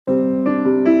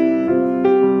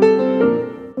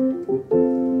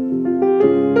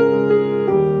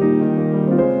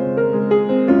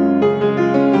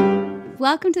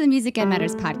Welcome to the Music Ed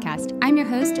Matters podcast. I'm your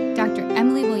host, Dr.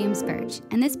 Emily Williams Burch,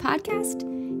 and this podcast,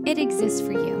 it exists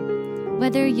for you.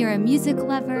 Whether you're a music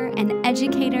lover, an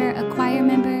educator, a choir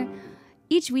member,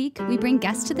 each week we bring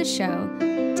guests to the show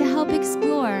to help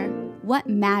explore what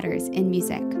matters in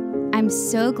music. I'm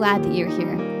so glad that you're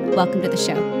here. Welcome to the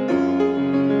show.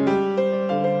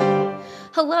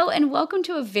 Hello and welcome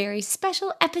to a very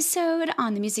special episode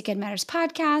on the Music Ed Matters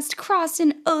podcast,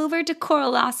 crossing over to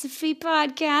Choralosophy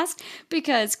podcast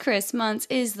because Chris Munce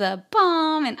is the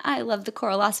bomb and I love the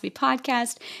Choralosophy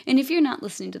podcast. And if you're not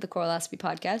listening to the Choralosophy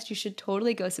podcast, you should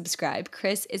totally go subscribe.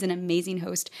 Chris is an amazing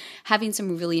host having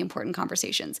some really important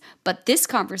conversations. But this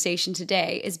conversation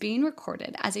today is being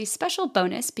recorded as a special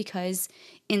bonus because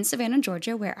in Savannah,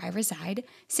 Georgia, where I reside,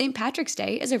 St. Patrick's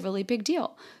Day is a really big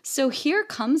deal. So here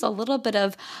comes a little bit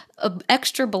of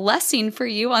extra blessing for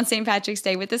you on St. Patrick's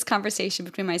Day with this conversation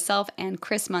between myself and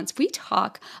Chris Munce. We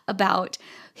talk about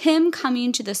him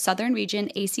coming to the Southern Region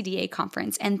ACDA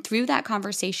conference, and through that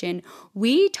conversation,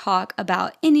 we talk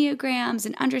about enneagrams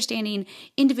and understanding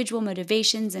individual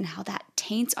motivations and how that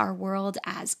taints our world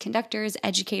as conductors,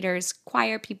 educators,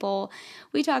 choir people.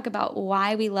 We talk about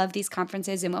why we love these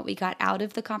conferences and what we got out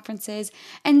of the conferences,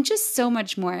 and just so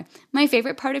much more. My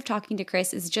favorite part of talking to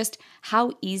Chris is just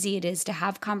how easy it is to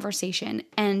have conversation,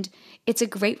 and it's a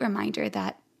great reminder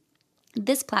that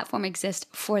this platform exists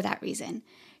for that reason.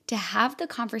 To have the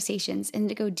conversations and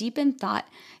to go deep in thought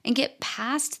and get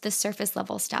past the surface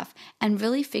level stuff and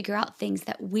really figure out things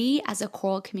that we as a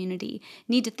choral community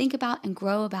need to think about and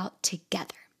grow about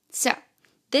together. So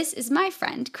this is my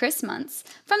friend, Chris Munce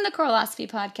from the Choralosophy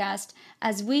podcast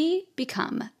as we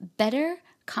become better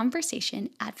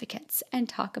conversation advocates and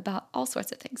talk about all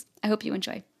sorts of things. I hope you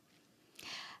enjoy.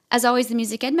 As always, the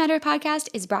Music Ed Matter podcast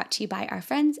is brought to you by our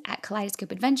friends at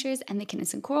Kaleidoscope Adventures and the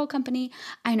Kinnison Choral Company.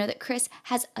 I know that Chris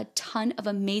has a ton of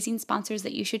amazing sponsors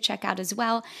that you should check out as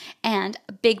well. And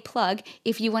a big plug,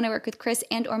 if you want to work with Chris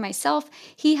and or myself,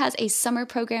 he has a summer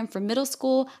program for middle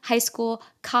school, high school,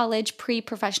 college,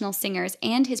 pre-professional singers,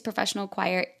 and his professional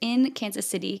choir in Kansas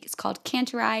City. It's called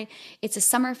Cantari. It's a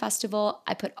summer festival.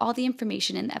 I put all the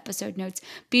information in the episode notes,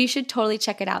 but you should totally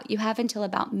check it out. You have until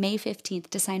about May 15th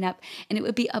to sign up, and it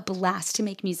would be a blast to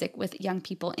make music with young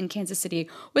people in Kansas City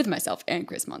with myself and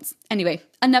Chris Munce. Anyway,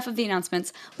 enough of the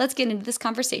announcements. Let's get into this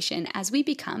conversation as we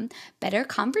become better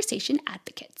conversation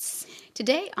advocates.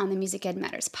 Today on the Music Ed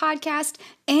Matters podcast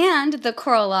and the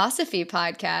Choralosophy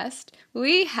podcast,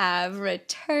 we have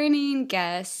returning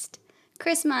guest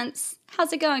Chris Munce.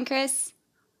 How's it going, Chris?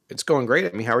 It's going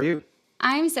great, Emmy. How are you?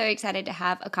 I'm so excited to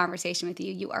have a conversation with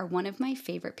you. You are one of my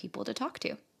favorite people to talk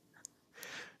to.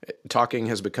 Talking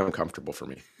has become comfortable for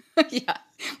me. Yeah.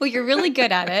 Well, you're really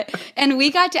good at it. And we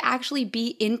got to actually be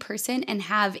in person and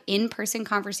have in-person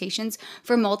conversations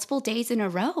for multiple days in a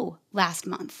row last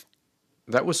month.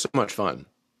 That was so much fun.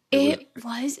 It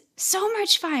was so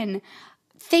much fun.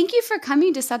 Thank you for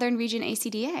coming to Southern Region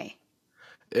ACDA.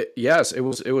 Yes, it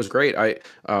was great.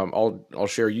 I'll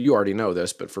share. You already know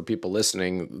this, but for people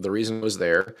listening, the reason it was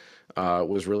there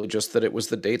was really just that it was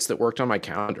the dates that worked on my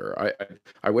calendar.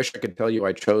 I wish I could tell you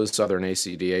I chose Southern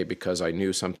ACDA because I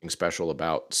knew something special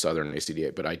about Southern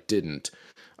ACDA, but I didn't.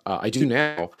 I do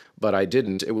now, but I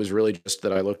didn't. It was really just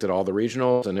that I looked at all the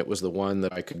regionals, and it was the one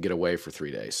that I could get away for 3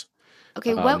 days.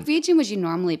 Okay, what region would you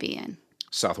normally be in?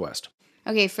 Southwest.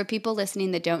 Okay, for people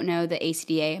listening that don't know the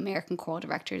ACDA, American Choral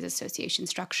Directors Association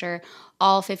structure,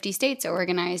 all 50 states are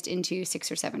organized into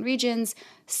 6 or 7 regions.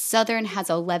 Southern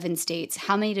has 11 states.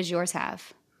 How many does yours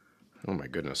have? Oh my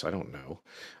goodness, I don't know.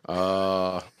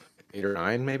 8 or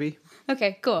 9 maybe?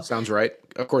 Okay, cool. Sounds right.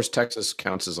 Of course, Texas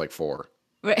counts as like 4.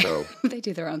 Right. So. They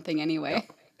do their own thing anyway.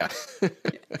 Yeah.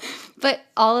 But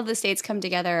all of the states come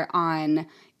together on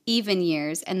even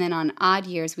years, and then on odd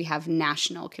years we have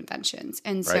national conventions.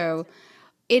 And so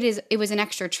it was an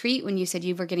extra treat when you said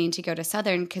you were getting to go to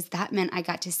Southern because that meant I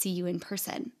got to see you in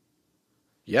person.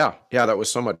 Yeah, that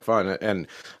was so much fun. And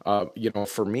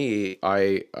for me,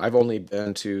 I've only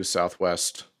been to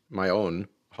Southwest, my own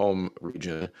home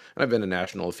region, and I've been to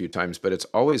national a few times, but it's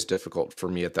always difficult for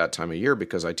me at that time of year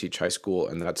because I teach high school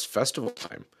and that's festival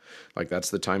time. Like that's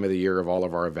the time of the year of all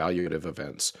of our evaluative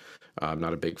events. I'm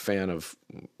not a big fan of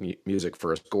music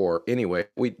for a score. Anyway,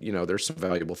 there's some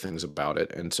valuable things about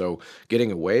it. And so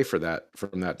getting away from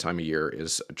that time of year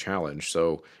is a challenge.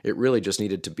 So it really just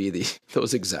needed to be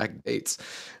those exact dates.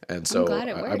 And so I'm glad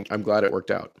it worked. I'm glad it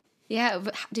worked out. Yeah.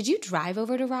 Did you drive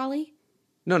over to Raleigh?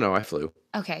 No, I flew.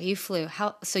 Okay, you flew.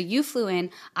 So you flew in.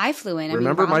 I flew in. I mean,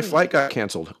 Remember, my Robin. flight got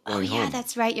canceled Oh going yeah, home.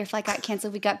 that's right. Your flight got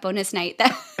canceled. We got bonus night.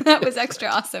 That was extra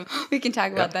awesome. We can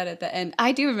talk about that at the end.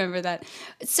 I do remember that.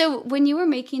 So when you were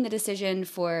making the decision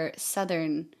for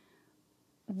Southern,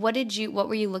 what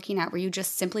were you looking at? Were you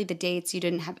just simply the dates? You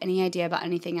didn't have any idea about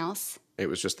anything else? It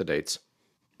was just the dates.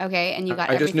 Okay, and you got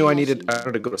I just everything knew I else you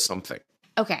wanted to go to something.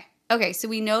 Okay. Okay, so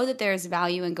we know that there's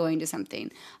value in going to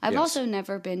something. I've Yes. also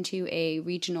never been to a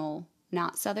regional,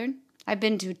 not Southern. I've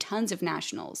been to tons of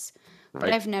nationals, but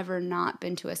Right. I've never not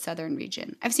been to a Southern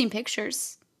region. I've seen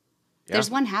pictures. Yeah. There's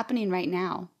one happening right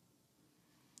now.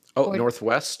 Oh,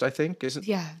 Northwest, I think, isn't?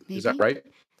 Yeah, maybe. Is that right?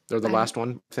 They're the last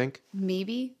one, I think.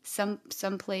 Maybe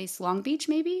someplace, Long Beach,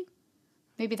 maybe.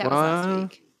 Maybe that was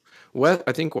last week.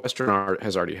 I think Western Art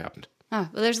has already happened. Oh,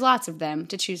 well, there's lots of them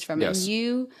to choose from. Yes. And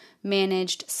you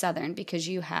managed Southern because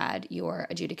you had your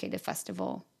adjudicated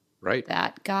festival Right.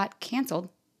 that got canceled.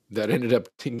 That ended up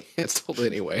being canceled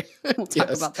anyway. We'll talk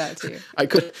about that too.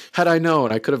 Had I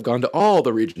known, I could have gone to all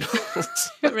the regionals.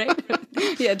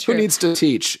 Right? Yeah, true. Who needs to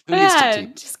teach? Who needs to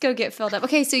teach? Just go get filled up.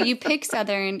 Okay, so you pick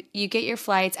Southern, you get your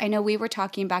flights. I know we were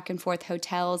talking back and forth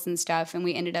hotels and stuff, and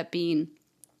we ended up being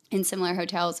in similar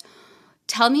hotels.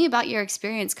 Tell me about your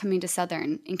experience coming to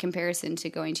Southern in comparison to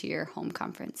going to your home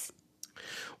conference.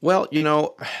 Well,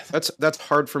 that's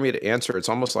hard for me to answer. It's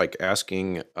almost like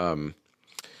asking,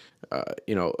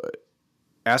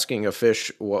 asking a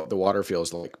fish what the water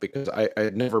feels like, because I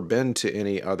had never been to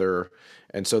any other,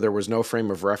 and so there was no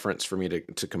frame of reference for me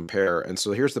to compare. And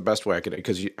so here's the best way I could,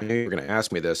 because I knew you were going to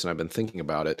ask me this, and I've been thinking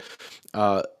about it.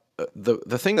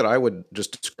 The thing that I would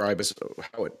just describe as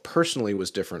how it personally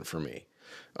was different for me,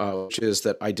 which is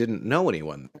that I didn't know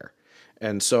anyone there.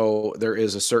 And so there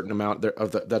is a certain amount there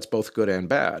that's both good and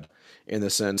bad, in the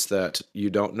sense that you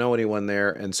don't know anyone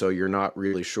there, and so you're not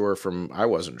really sure I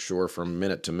wasn't sure from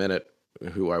minute to minute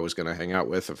who I was going to hang out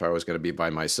with, if I was going to be by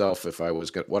myself,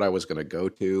 what I was going to go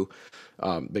to,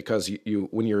 because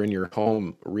when you're in your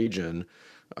home region,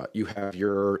 you have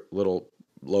your little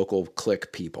local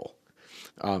clique people.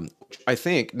 I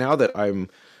think now that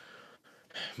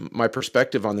my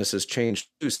perspective on this has changed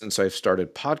too since I've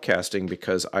started podcasting,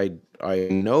 because I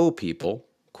know people,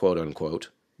 quote unquote,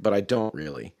 but I don't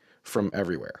really, from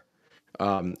everywhere.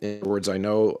 In other words, I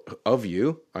know of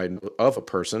you, I know of a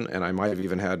person, and I might have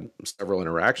even had several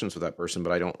interactions with that person,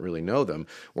 but I don't really know them.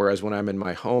 Whereas when I'm in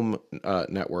my home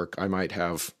network, I might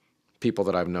have people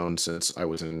that I've known since I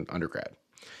was in undergrad.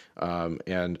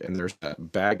 And there's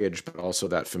that baggage, but also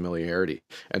that familiarity.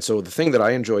 And so the thing that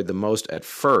I enjoyed the most at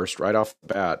first, right off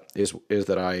the bat, is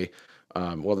that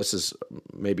well, this is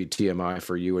maybe TMI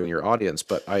for you and your audience,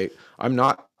 but I'm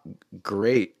not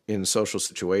great in social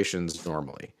situations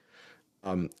normally.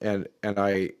 And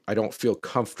I don't feel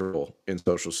comfortable in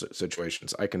social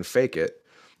situations. I can fake it,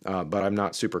 but I'm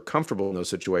not super comfortable in those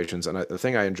situations. And the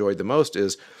thing I enjoyed the most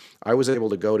is I was able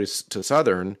to go to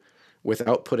Southern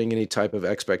without putting any type of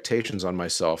expectations on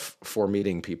myself for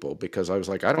meeting people, because I was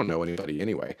like, I don't know anybody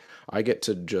anyway. I get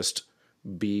to just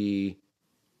be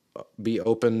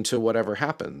open to whatever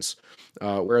happens.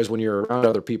 Whereas when you're around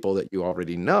other people that you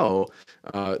already know,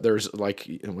 there's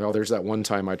that one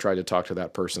time I tried to talk to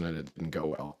that person and it didn't go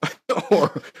well,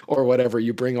 or whatever.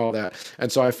 You bring all that,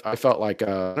 and so I felt like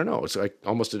I don't know. It's like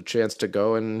almost a chance to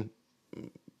go and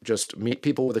just meet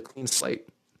people with a clean slate.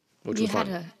 You had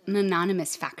an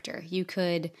anonymous factor. You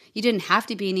didn't have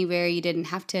to be anywhere. You didn't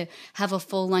have to have a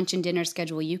full lunch and dinner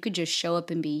schedule. You could just show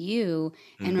up and be you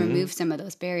and remove some of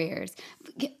those barriers.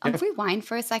 I'll rewind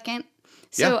for a second.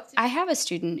 So I have a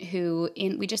student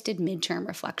we just did midterm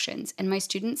reflections, and my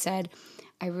student said,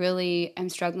 I really am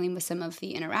struggling with some of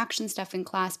the interaction stuff in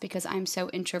class because I'm so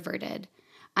introverted.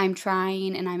 I'm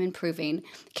trying and I'm improving.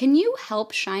 Can you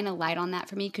help shine a light on that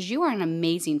for me? Because you are an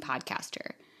amazing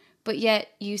podcaster. But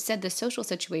yet you said the social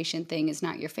situation thing is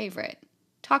not your favorite.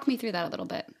 Talk me through that a little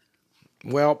bit.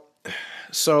 Well,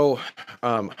 so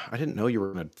I didn't know you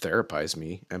were going to therapize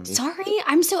me, Emmy. Sorry,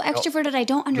 I'm so extroverted. I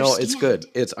don't understand. No, it's good.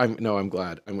 I'm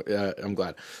glad. I'm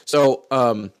glad.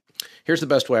 So here's the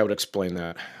best way I would explain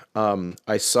that.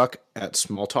 I suck at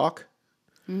small talk,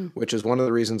 which is one of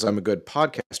the reasons I'm a good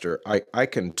podcaster. I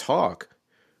can talk.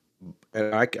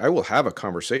 And I will have a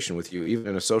conversation with you, even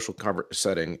in a social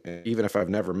setting, even if I've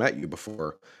never met you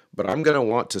before. But I'm going to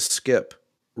want to skip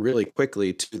really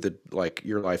quickly to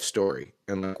your life story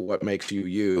and like what makes you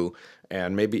you,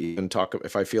 and maybe even talk,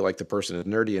 if I feel like the person is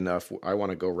nerdy enough, I want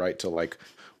to go right to like,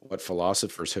 what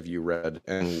philosophers have you read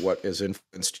and what has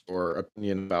influenced your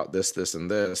opinion about this, this,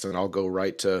 and this. And I'll go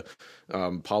right to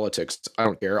politics. I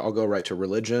don't care. I'll go right to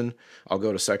religion. I'll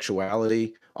go to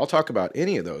sexuality. I'll talk about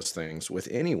any of those things with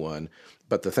anyone,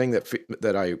 but the thing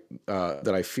that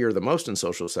I fear the most in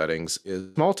social settings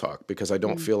is small talk because I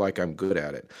don't feel like I'm good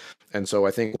at it. And so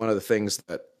I think one of the things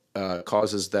that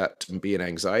causes that to be an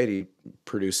anxiety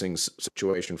producing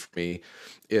situation for me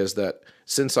is that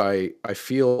since I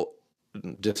feel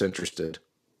disinterested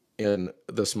in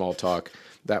the small talk,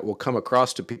 that will come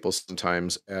across to people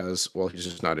sometimes as, well, he's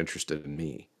just not interested in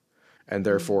me, and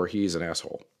therefore he's an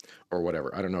asshole or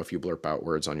whatever. I don't know if you blurp out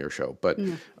words on your show, but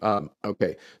No.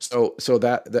 okay. So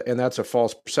and that's a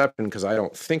false perception because I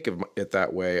don't think of it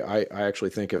that way. I actually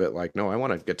think of it like, no, I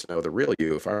want to get to know the real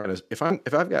you. If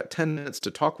I've got 10 minutes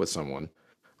to talk with someone,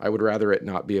 I would rather it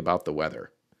not be about the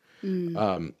weather.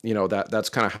 That's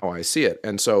kind of how I see it.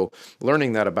 And so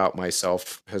learning that about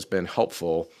myself has been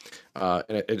helpful.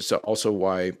 And it's also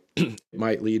why it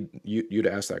might lead you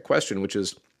to ask that question, which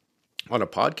is on a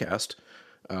podcast,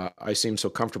 I seem so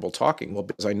comfortable talking. Well,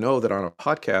 because I know that on a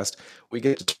podcast, we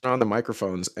get to turn on the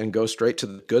microphones and go straight to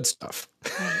the good stuff.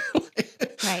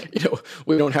 Right.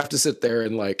 We don't have to sit there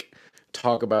and like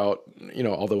talk about,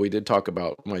 although we did talk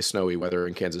about my snowy weather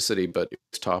in Kansas City, but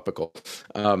it's topical,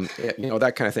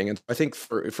 that kind of thing. And I think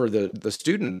for the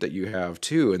student that you have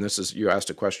too, and you asked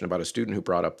a question about a student who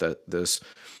brought up this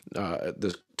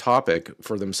topic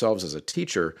for themselves as a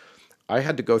teacher. I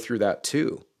had to go through that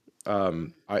too.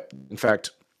 In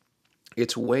fact,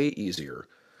 it's way easier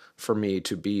for me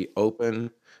to be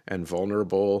open and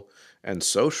vulnerable and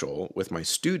social with my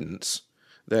students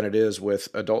than it is with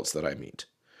adults that I meet,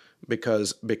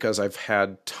 because I've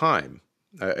had time.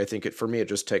 I think for me, it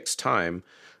just takes time,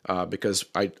 because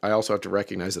I also have to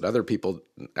recognize that other people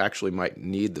actually might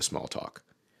need the small talk.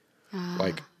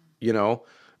 Like,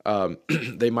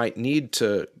 they might need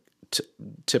to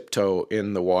tiptoe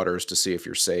in the waters to see if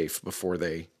you're safe before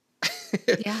they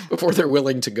before they're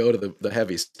willing to go to the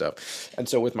heavy stuff. And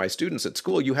so with my students at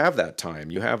school, you have that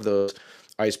time. You have those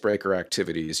icebreaker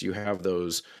activities. You have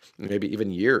those maybe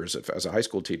even years. If as a high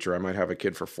school teacher, I might have a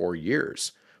kid for 4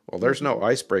 years. Well, there's no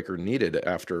icebreaker needed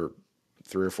after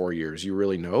 3 or 4 years. You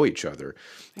really know each other.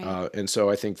 Right. And so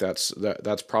I think that's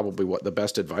probably what the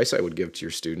best advice I would give to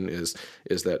your student is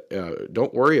that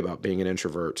don't worry about being an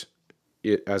introvert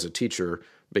as a teacher,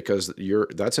 because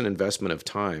that's an investment of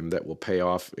time that will pay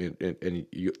off, and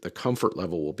the comfort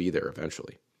level will be there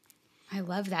eventually. I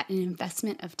love that, an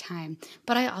investment of time.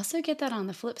 But I also get that on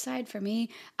the flip side. For me,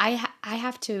 I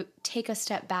have to take a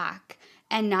step back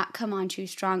and not come on too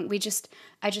strong.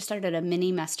 I just started a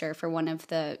mini mester for one of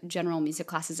the general music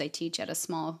classes I teach at a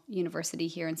small university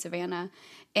here in Savannah.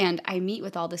 And I meet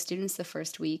with all the students the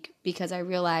first week because I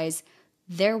realize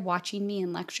they're watching me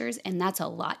in lectures, and that's a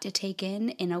lot to take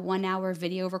in a 1 hour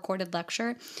video recorded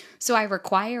lecture. So I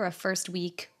require a first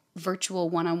week virtual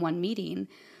one-on-one meeting.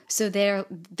 So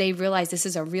they realize this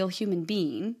is a real human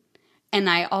being. And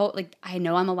I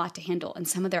know I'm a lot to handle, and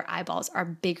some of their eyeballs are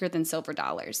bigger than silver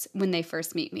dollars when they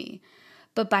first meet me.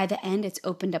 But by the end, it's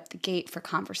opened up the gate for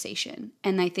conversation.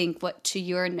 And I think to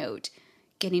your note,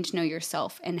 getting to know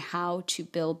yourself and how to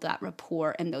build that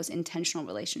rapport and those intentional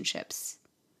relationships.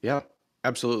 Yeah,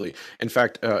 absolutely. In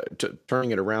fact,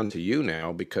 turning it around to you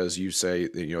now, because you say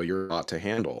you're a lot to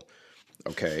handle.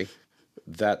 Okay,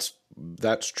 that's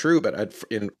true. But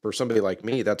for somebody like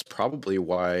me, that's probably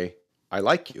why I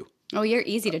like you. Oh, you're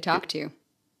easy to talk to.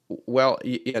 Well,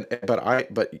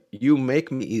 but you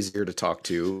make me easier to talk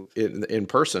to in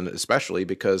person, especially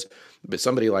because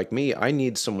somebody like me, I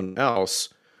need someone else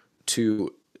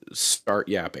to start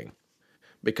yapping,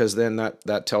 because then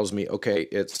that tells me, okay,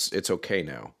 it's okay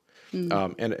now.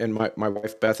 And my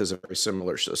wife Beth is a very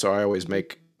similar. So I always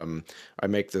make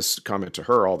this comment to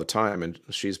her all the time, and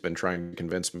she's been trying to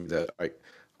convince me that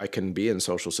I can be in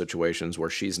social situations where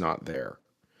she's not there.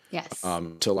 Yes.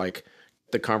 To like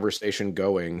the conversation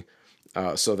going,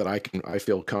 so that I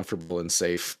feel comfortable and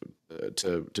safe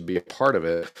to be a part of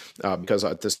it. Because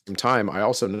at the same time, I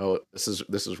also know this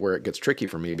is where it gets tricky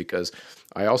for me, because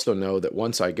I also know that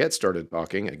once I get started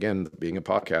talking, again, being a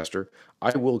podcaster,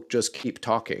 I will just keep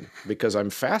talking because I'm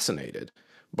fascinated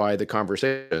by the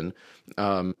conversation.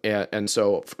 And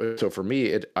so for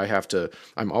me,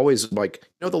 I'm always like,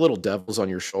 the little devils on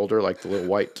your shoulder, like the little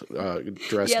white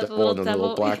dress devil and the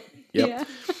little black. Yep. Yeah.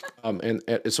 And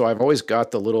so I've always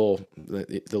got the little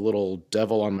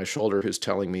devil on my shoulder who's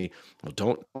telling me, well,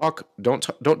 don't talk,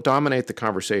 don't dominate the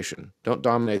conversation. Don't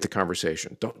dominate the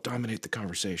conversation. Don't dominate the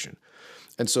conversation.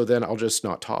 And so then I'll just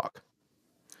not talk.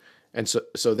 And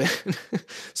so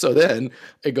then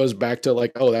it goes back to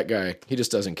like, oh, that guy, he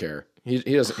just doesn't care. He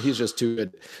doesn't, he's just too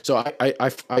good. So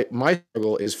my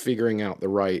struggle is figuring out the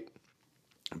right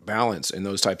balance in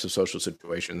those types of social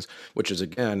situations, which is,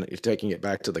 again, taking it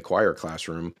back to the choir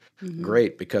classroom, Mm-hmm.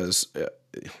 great, because,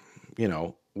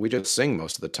 we just sing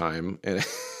most of the time, and,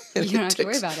 and You don't it have to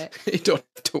worry takes, about it. you don't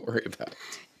have to worry about it.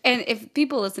 And if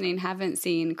people listening haven't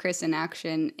seen Chris in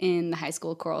action in the high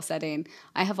school choral setting,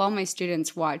 I have all my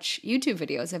students watch YouTube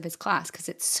videos of his class because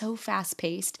it's so fast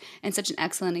paced and such an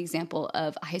excellent example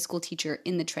of a high school teacher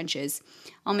in the trenches.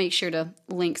 I'll make sure to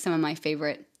link some of my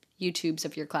favorite YouTubes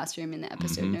of your classroom in the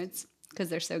episode notes because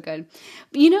they're so good.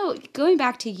 But going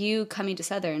back to you coming to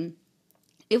Southern,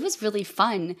 it was really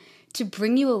fun to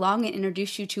bring you along and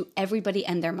introduce you to everybody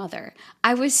and their mother.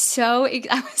 I was like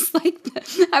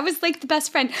the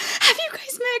best friend. Have you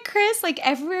guys met Chris? Like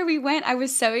everywhere we went, I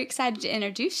was so excited to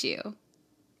introduce you.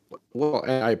 Well,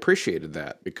 and I appreciated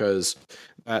that because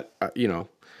that,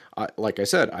 like I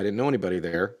said, I didn't know anybody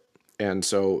there. And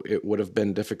so it would have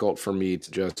been difficult for me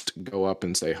to just go up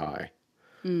and say hi,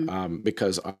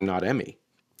 because I'm not Emmy.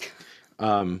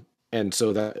 And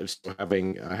so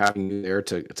having you there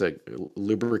to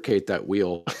lubricate that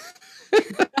wheel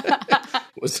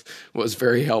was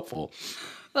very helpful.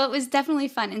 Well, it was definitely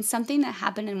fun. And something that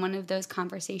happened in one of those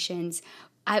conversations,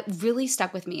 I really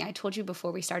stuck with me. I told you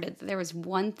before we started that there was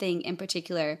one thing in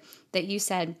particular that you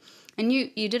said, and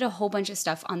you did a whole bunch of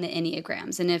stuff on the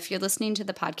enneagrams. And if you're listening to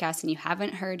the podcast and you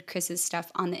haven't heard Chris's stuff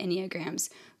on the enneagrams,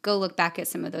 go look back at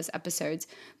some of those episodes.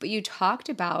 But you talked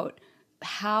about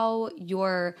how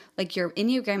your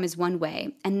enneagram is one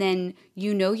way, and then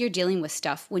you're dealing with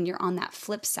stuff when you're on that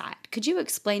flip side. Could you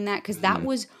explain that? Because that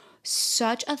was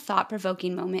such a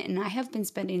thought-provoking moment, and I have been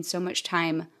spending so much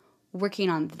time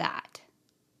working on that.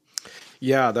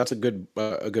 Yeah, that's a good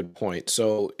point.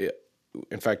 So,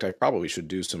 in fact, I probably should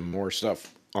do some more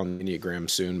stuff on the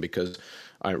Enneagram soon because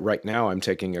right now I'm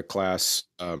taking a class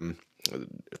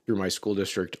through my school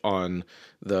district on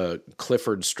the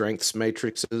Clifford Strengths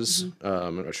matrices.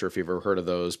 I'm not sure if you've ever heard of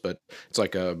those, but it's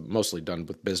like mostly done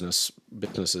with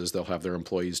businesses. They'll have their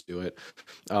employees do it.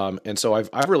 And so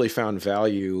I've really found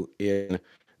value in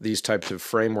these types of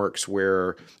frameworks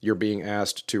where you're being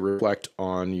asked to reflect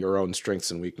on your own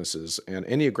strengths and weaknesses. And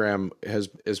Enneagram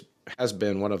has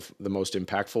been one of the most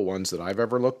impactful ones that I've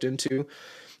ever looked into.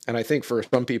 And I think for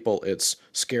some people it's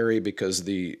scary because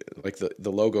the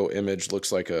logo image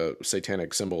looks like a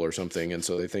satanic symbol or something, and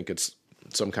so they think it's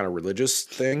some kind of religious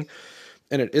thing,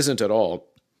 and it isn't at all.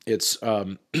 It's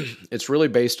it's really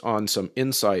based on some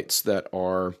insights that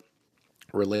are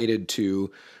related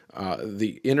to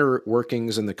the inner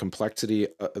workings and the complexity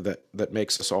that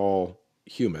makes us all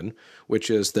human,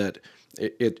 which is that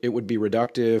it would be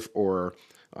reductive or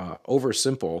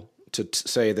oversimple to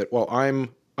say that, well,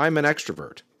 I'm an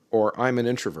extrovert or I'm an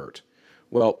introvert.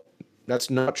 Well, that's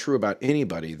not true about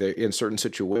anybody. In certain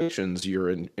situations, you're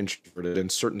introverted. In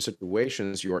certain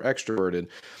situations, you're extroverted.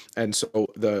 And so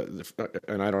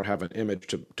and I don't have an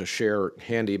image to share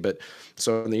handy, but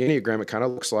so in the Enneagram, it kind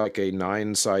of looks like a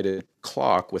 9-sided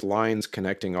clock with lines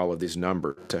connecting all of these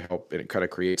numbers to help, and it kind of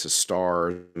creates a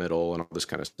star in the middle and all this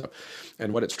kind of stuff.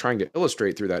 And what it's trying to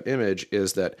illustrate through that image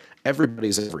is that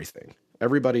everybody's everything.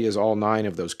 Everybody is all 9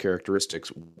 of those characteristics.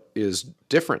 What is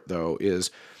different, though, is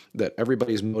that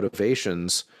everybody's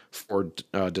motivations for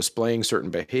displaying certain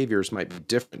behaviors might be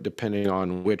different depending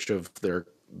on which of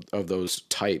those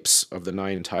types, of the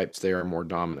 9 types, they are more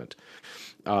dominant.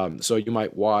 So you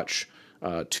might watch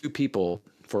 2 people,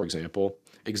 for example,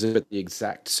 exhibit the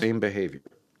exact same behavior.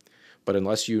 But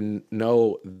unless you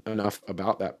know enough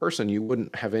about that person, you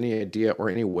wouldn't have any idea or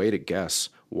any way to guess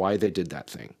why they did that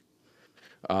thing.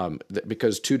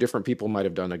 Because 2 different people might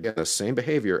have done, again, the same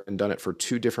behavior and done it for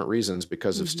 2 different reasons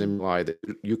because of stimuli that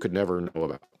you could never know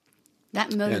about.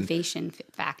 That motivation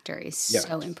factor is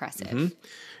so impressive.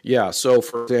 Yeah. So,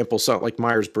 for example, something like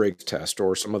Myers-Briggs test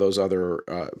or some of those other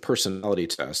personality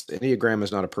tests. The Enneagram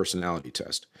is not a personality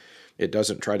test. It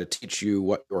doesn't try to teach you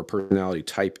what your personality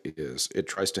type is. It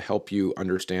tries to help you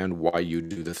understand why you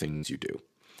do the things you do.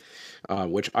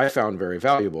 Which I found very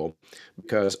valuable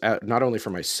because not only for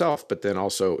myself, but then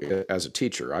also as a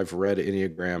teacher. I've read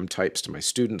Enneagram types to my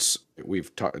students.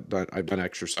 I've done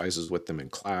exercises with them in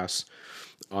class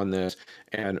on this.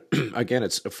 And again,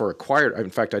 it's for acquired.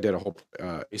 In fact, I did a whole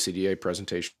ACDA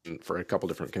presentation for a couple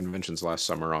different conventions last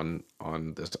summer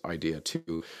on this idea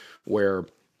too, where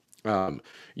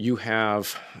you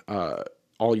have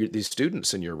these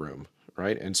students in your room.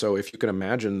 Right. And so if you can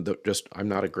imagine I'm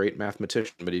not a great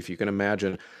mathematician, but if you can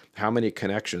imagine how many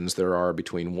connections there are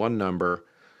between one number,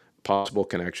 possible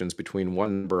connections between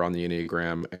one number on the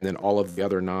Enneagram, and then all of the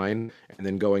other 9, and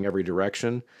then going every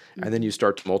direction. And then you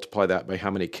start to multiply that by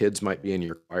how many kids might be in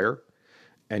your choir.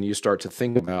 And you start to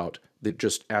think about the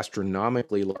just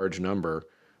astronomically large number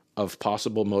of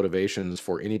possible motivations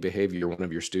for any behavior one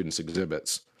of your students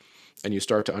exhibits, and you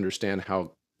start to understand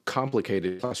how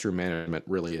complicated classroom management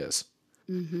really is.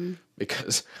 Mm-hmm.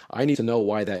 Because I need to know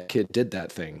why that kid did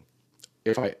that thing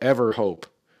if I ever hope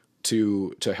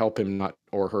to help him not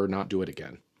or her not do it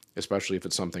again, especially if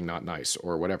it's something not nice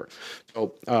or whatever.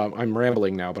 So I'm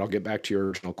rambling now, but I'll get back to your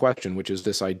original question, which is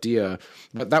this idea.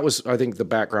 But that was, I think, the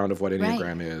background of what Right.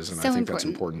 Enneagram is, and I So think that's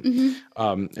important. important.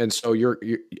 Mm-hmm. And so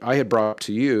I had brought up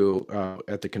to you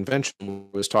at the convention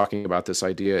was talking about this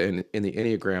idea in the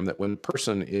Enneagram that when a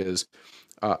person is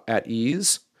at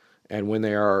ease and when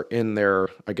they are in their,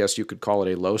 I guess you could call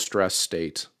it a low stress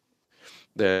state,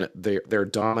 then their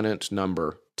dominant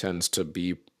number tends to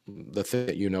be the thing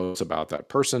that you notice about that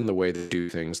person, the way they do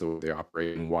things, the way they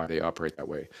operate, and why they operate that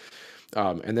way.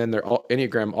 And then their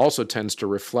Enneagram also tends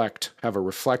to have a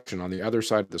reflection on the other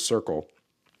side of the circle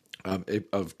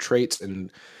of traits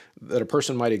and that a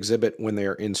person might exhibit when they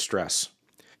are in stress.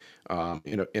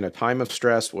 In a time of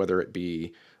stress, whether it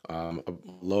be a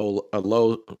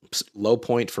low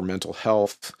point for mental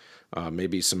health,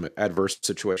 maybe some adverse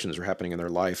situations are happening in their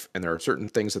life, and there are certain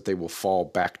things that they will fall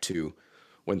back to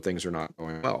when things are not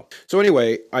going well. So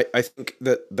anyway, I think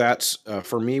that's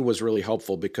for me was really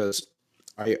helpful because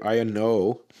I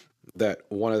know that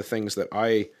one of the things that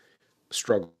I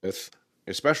struggle with,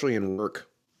 especially in work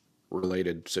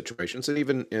related situations and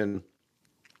even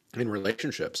in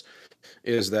relationships,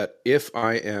 is that if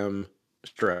I am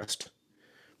stressed,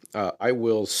 I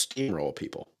will steamroll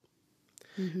people.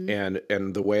 Mm-hmm.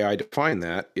 And the way I define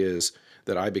that is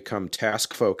that I become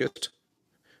task focused.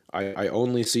 I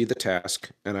only see the task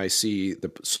and I see the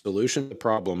solution to the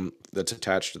problem that's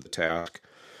attached to the task.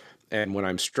 And when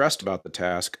I'm stressed about the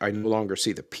task, I no longer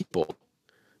see the people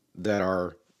that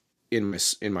are in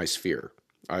my sphere.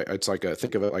 It's like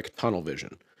think of it like tunnel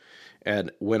vision.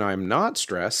 And when I'm not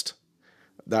stressed,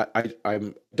 that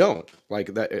I'm don't like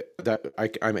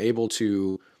I'm able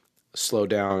to slow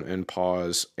down and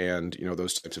pause and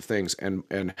those types of things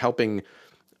and helping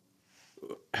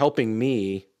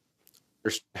me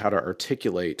how to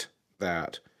articulate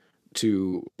that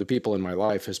to the people in my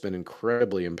life has been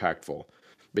incredibly impactful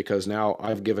because now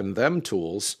I've given them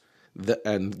tools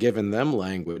and given them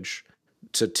language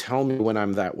to tell me when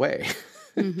I'm that way.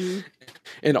 Mm-hmm.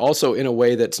 And also in a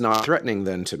way that's not threatening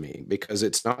then to me because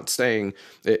it's not saying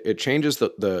it changes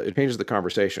it changes the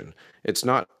conversation. It's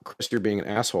not Chris, you're being an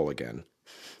asshole again.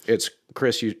 It's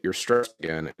Chris, you're stressed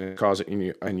again and causing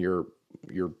you and you're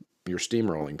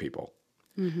steamrolling people.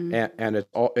 Mm-hmm.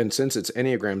 And since it's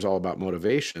Enneagram's all about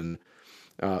motivation,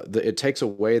 it takes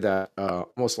away that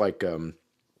almost like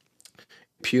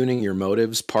impugning your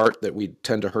motives part that we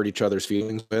tend to hurt each other's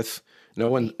feelings with. No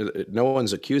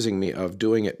one's accusing me of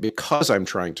doing it because I'm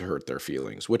trying to hurt their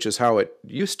feelings, which is how it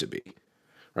used to be,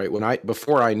 right?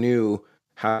 Before I knew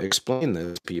how to explain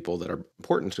this to people that are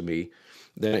important to me,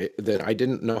 then I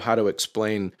didn't know how to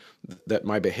explain that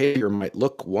my behavior might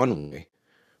look one way,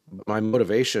 but my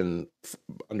motivation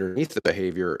underneath the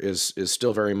behavior is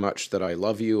still very much that I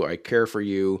love you, I care for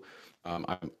you.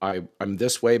 I'm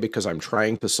this way because I'm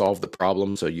trying to solve the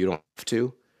problem so you don't have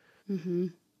to.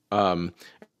 Mm-hmm.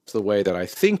 It's the way that I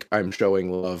think I'm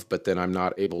showing love, but then I'm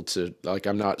not able to, like,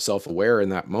 I'm not self-aware in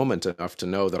that moment enough to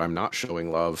know that I'm not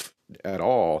showing love at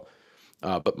all.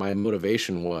 But my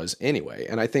motivation was anyway.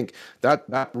 And I think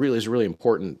that really is really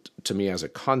important to me as a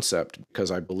concept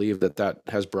because I believe that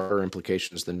has broader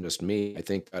implications than just me. I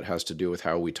think that has to do with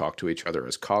how we talk to each other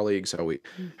as colleagues, how we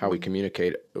Mm-hmm.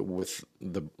 communicate with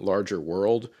the larger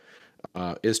world,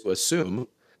 is to assume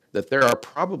that there are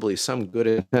probably some good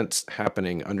intents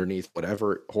happening underneath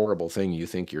whatever horrible thing you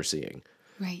think you're seeing.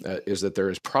 Right. Is that there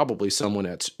is probably someone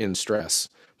that's in stress,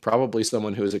 probably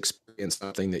someone who has experienced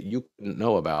something that you couldn't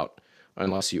know about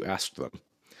unless you asked them.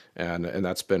 And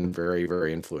that's been very,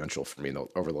 very influential for me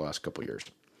over the last couple of years.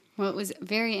 Well, it was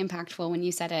very impactful when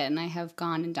you said it, and I have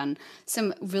gone and done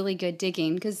some really good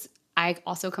digging because I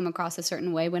also come across a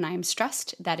certain way when I'm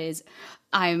stressed. That is,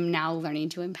 I'm now learning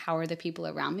to empower the people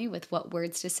around me with what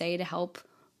words to say to help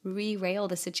re-rail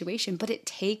the situation. But it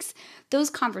takes those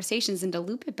conversations, and to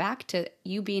loop it back to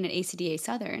you being at ACDA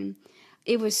Southern,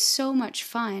 it was so much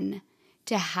fun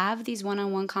to have these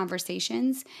one-on-one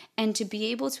conversations and to be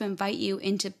able to invite you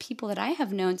into people that I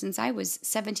have known since I was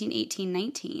 17, 18,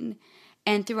 19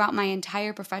 and throughout my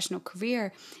entire professional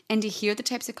career, and to hear the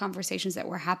types of conversations that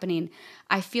were happening.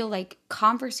 I feel like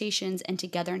conversations and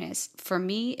togetherness for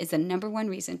me is the number one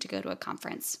reason to go to a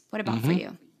conference. What about for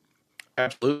you?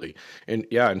 Absolutely. And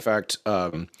yeah, in fact,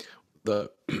 the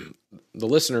the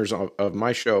listeners of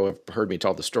my show have heard me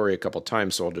tell the story a couple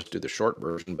times, so I'll just do the short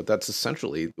version. But that's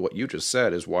essentially what you just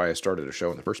said is why I started a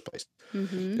show in the first place.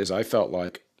 Mm-hmm. Is I felt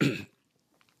like,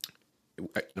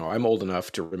 I'm old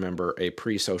enough to remember a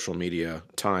pre-social media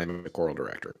time as a choral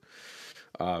director,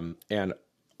 and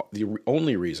the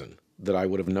only reason that I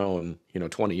would have known,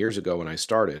 20 years ago when I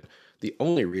started, the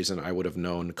only reason I would have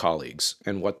known colleagues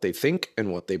and what they think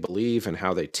and what they believe and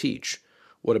how they teach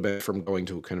would have been from going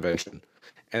to a convention.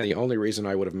 And the only reason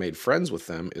I would have made friends with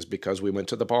them is because we went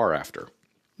to the bar after.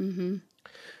 Mm-hmm.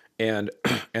 And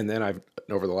and then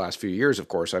over the last few years, of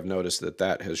course, I've noticed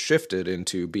that has shifted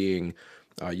into being,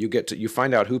 you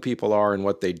find out who people are and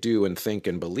what they do and think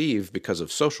and believe because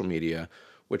of social media,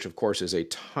 which of course is a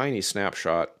tiny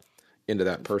snapshot into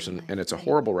that person, and it's a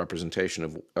horrible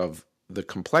representation of the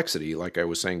complexity, like I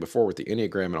was saying before, with the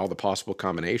enneagram and all the possible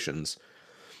combinations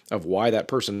of why that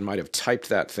person might have typed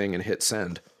that thing and hit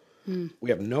send. We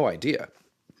have no idea.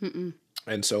 Mm-mm.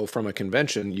 And so from a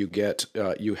convention, you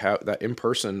have that in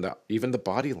person, even the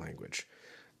body language,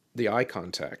 the eye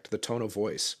contact, the tone of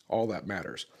voice, all that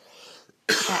matters.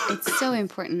 It's so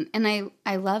important. And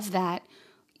I love that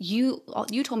you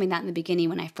told me that in the beginning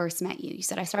when I first met you. You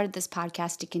said, I started this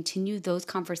podcast to continue those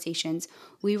conversations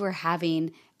we were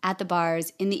having at the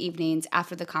bars in the evenings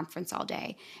after the conference all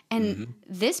day. And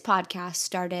this podcast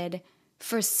started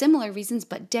for similar reasons,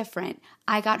 but different.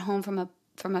 I got home from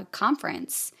a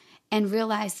conference and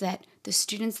realized that the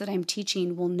students that I'm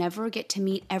teaching will never get to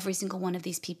meet every single one of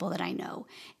these people that I know,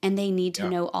 and they need to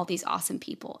know all these awesome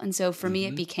people. And so for me,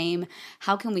 it became,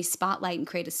 how can we spotlight and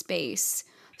create a space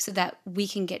so that we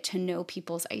can get to know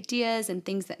people's ideas and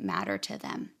things that matter to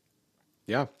them?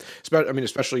 Yeah.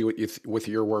 Especially with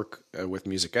your work with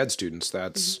music ed students,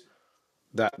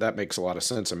 that makes a lot of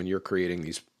sense. I mean, you're creating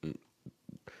these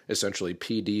essentially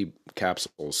PD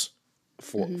capsules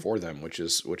for them, which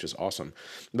is awesome.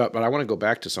 But I want to go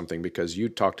back to something, because you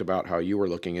talked about how you were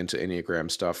looking into Enneagram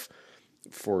stuff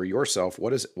for yourself.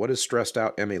 What does stressed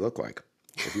out Emmy look like?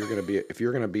 If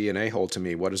you're gonna be an a-hole to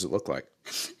me, what does it look like?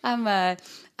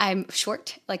 I'm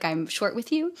short, like I'm short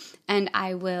with you, and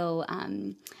I will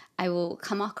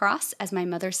come across, as my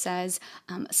mother says,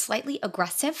 slightly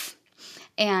aggressive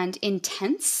and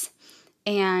intense,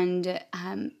 and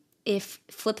if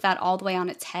flip that all the way on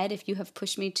its head, if you have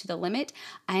pushed me to the limit,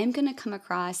 I am going to come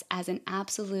across as an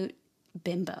absolute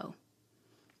bimbo.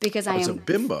 Because I am a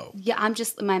bimbo. Yeah, I'm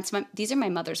just these are my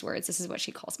mother's words. This is what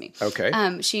she calls me. Okay.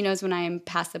 She knows when I am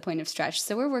past the point of stretch,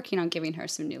 so we're working on giving her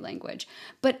some new language.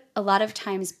 But a lot of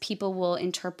times people will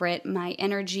interpret my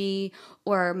energy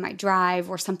or my drive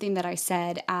or something that I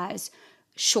said as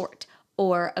short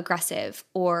or aggressive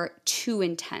or too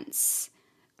intense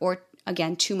or,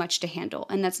 again, too much to handle.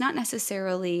 And that's not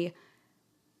necessarily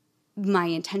my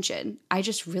intention. I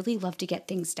just really love to get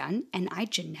things done, and I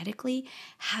genetically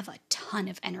have a ton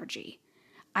of energy.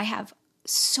 I have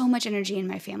so much energy in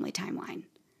my family timeline.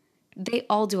 They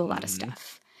all do a lot of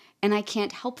stuff, and I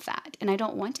can't help that, and I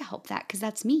don't want to help that because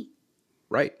that's me.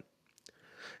 Right.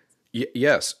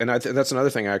 Yes, and that's another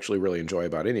thing I actually really enjoy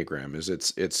about Enneagram is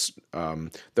it's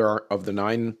there are, of the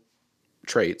 9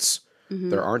 traits,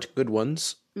 there aren't good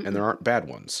ones and there aren't bad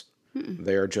ones.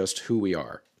 They are just who we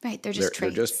are. Right, they're just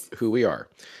traits. They're just who we are,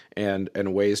 and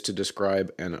ways to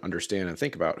describe and understand and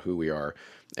think about who we are.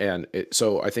 And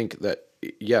so I think that,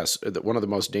 yes, that one of the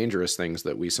most dangerous things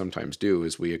that we sometimes do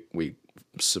is we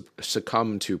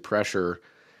succumb to pressure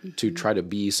to try to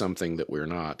be something that we're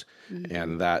not,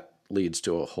 and that leads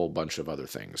to a whole bunch of other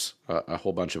things, a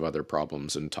whole bunch of other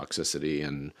problems and toxicity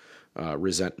and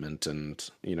resentment and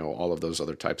all of those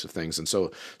other types of things. And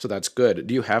so that's good.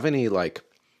 Do you have any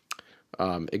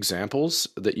examples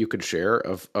that you could share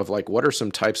of like, what are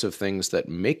some types of things that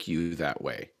make you that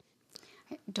way?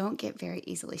 I don't get very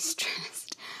easily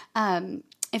stressed.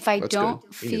 If I That's don't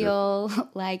good. feel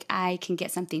like I can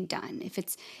get something done,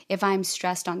 if I'm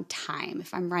stressed on time,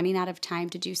 if I'm running out of time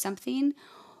to do something,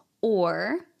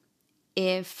 or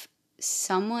if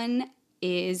someone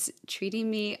is treating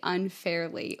me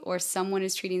unfairly or someone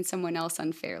is treating someone else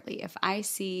unfairly, if I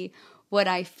see what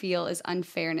I feel is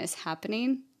unfairness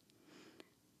happening,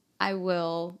 I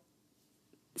will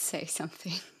say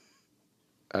something.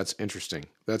 That's interesting.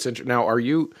 Now, are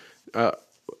you a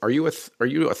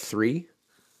 3?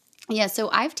 Yeah, so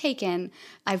I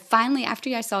finally,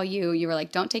 after I saw you were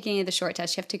like, don't take any of the short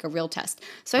tests, you have to take a real test.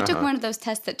 So I took one of those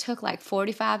tests that took like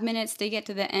 45 minutes to get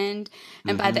to the end.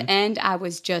 And by the end, I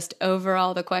was just over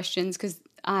all the questions because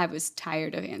I was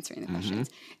tired of answering the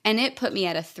questions. And it put me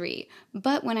at a 3.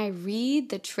 But when I read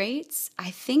the traits,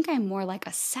 I think I'm more like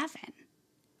a 7.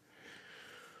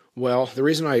 Well, the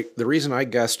reason I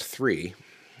guessed 3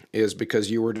 is because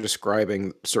you were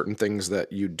describing certain things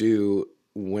that you do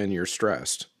when you're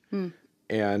stressed.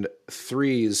 And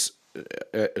threes,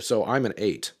 so I'm an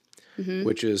 8,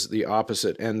 which is the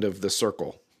opposite end of the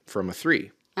circle from a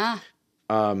 3. Ah,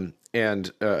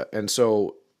 And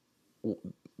so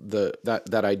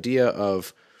that idea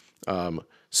of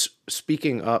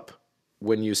speaking up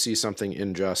when you see something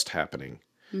unjust happening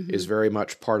is very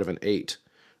much part of an 8.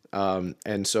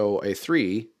 And so a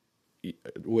 3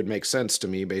 would make sense to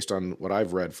me based on what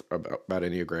I've read about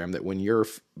Enneagram, that when you're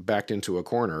backed into a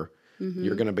corner,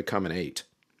 you're going to become an 8.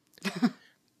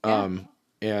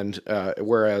 And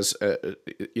whereas,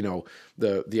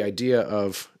 the idea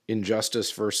of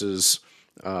injustice versus,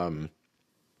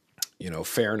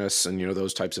 fairness and,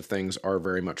 those types of things are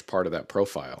very much part of that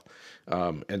profile.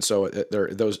 And so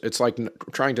it's like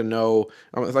trying to know,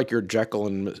 it's like your Jekyll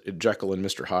and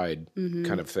Mr. Hyde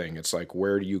kind of thing. It's like,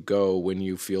 where do you go when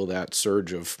you feel that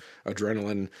surge of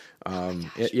adrenaline? And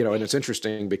it's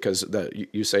interesting because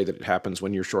you say that it happens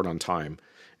when you're short on time.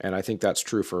 And I think that's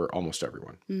true for almost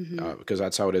everyone, because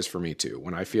that's how it is for me too.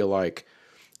 When I feel like,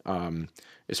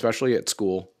 especially at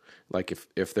school, like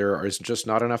if there is just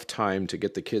not enough time to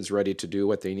get the kids ready to do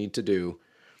what they need to do,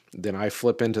 then I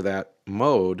flip into that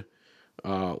mode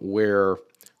where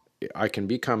I can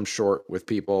become short with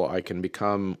people. I can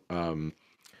become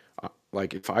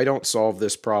like, if I don't solve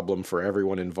this problem for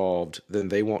everyone involved, then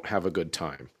they won't have a good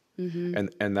time.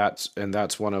 And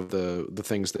that's one of the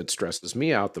things that stresses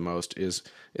me out the most, is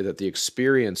that the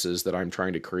experiences that I'm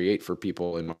trying to create for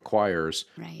people in my choirs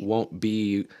won't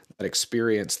be that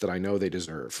experience that I know they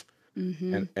deserve.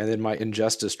 And then my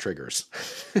injustice triggers.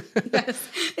 yes.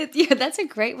 Yeah, that's a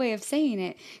great way of saying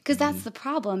it, because that's the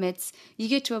problem. It's, you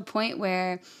get to a point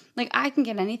where, like, I can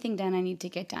get anything done I need to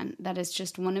get done. That is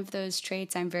just one of those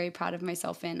traits I'm very proud of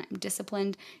myself in. I'm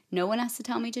disciplined. No one has to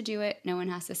tell me to do it. No one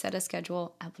has to set a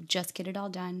schedule. I will just get it all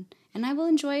done, and I will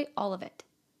enjoy all of it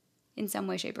in some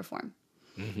way, shape, or form.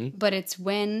 But it's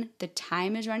when the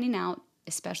time is running out,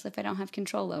 especially if I don't have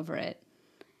control over it,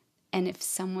 and if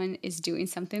someone is doing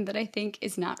something that I think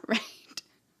is not right.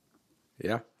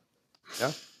 Yeah.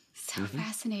 So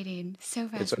fascinating. So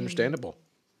fascinating. It's understandable.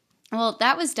 Well,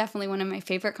 that was definitely one of my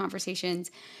favorite conversations,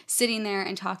 sitting there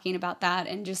and talking about that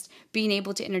and just being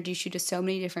able to introduce you to so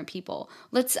many different people.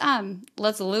 Let's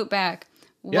loop back.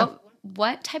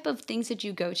 What type of things did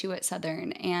you go to at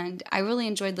Southern? And I really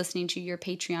enjoyed listening to your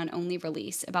Patreon only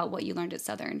release about what you learned at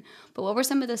Southern. But what were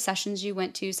some of the sessions you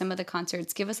went to, some of the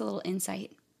concerts? Give us a little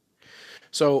insight.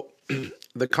 So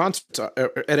the concerts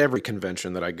at every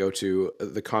convention that I go to,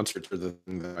 the concerts are the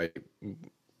thing that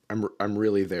I'm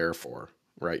really there for,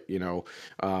 right?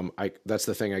 That's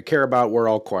the thing I care about. We're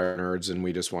all choir nerds, and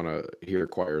we just want to hear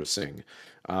choirs sing.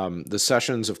 The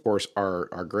sessions, of course,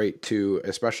 are great too,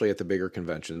 especially at the bigger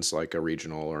conventions like a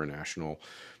regional or a national.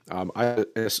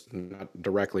 It's not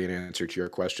directly an answer to your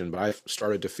question, but I've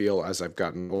started to feel, as I've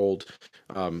gotten old,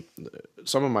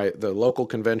 some of the local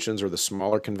conventions or the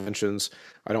smaller conventions,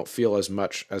 I don't feel as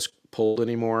much as pulled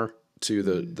anymore to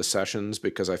the sessions,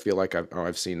 because I feel like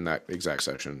I've seen that exact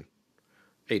session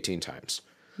 18 times.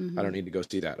 I don't need to go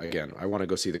see that again. I want to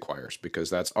go see the choirs, because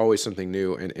that's always something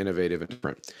new and innovative and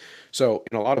different. So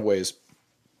in a lot of ways,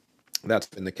 that's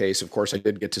been the case. Of course, I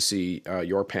did get to see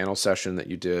your panel session that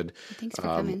you did, Thanks for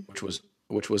coming.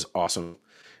 which was awesome,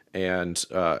 and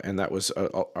that was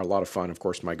a lot of fun. Of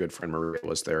course, my good friend Maria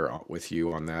was there with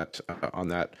you on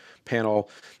that panel,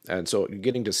 and so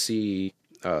getting to see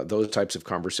those types of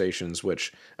conversations,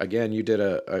 which again you did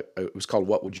it was called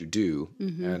 "What Would You Do,"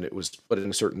 and it was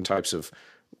putting certain types of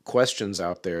questions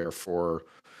out there for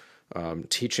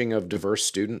teaching of diverse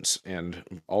students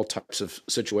and all types of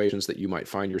situations that you might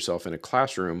find yourself in a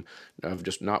classroom of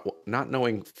just not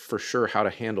knowing for sure how to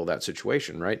handle that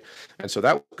situation, right? And so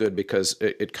that was good, because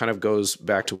it kind of goes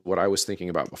back to what I was thinking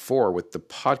about before with the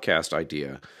podcast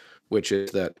idea, which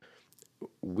is that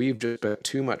we've just spent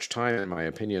too much time, in my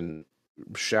opinion,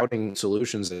 shouting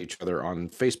solutions at each other on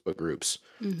Facebook groups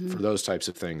for those types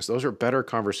of things. Those are better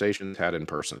conversations had in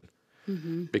person.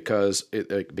 Because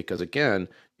again,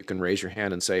 you can raise your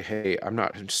hand and say, hey, I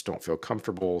just don't feel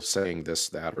comfortable saying this,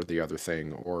 that, or the other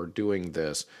thing, or doing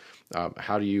this.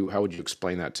 How would you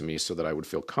explain that to me so that I would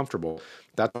feel comfortable?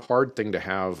 That's a hard thing to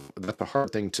have. That's a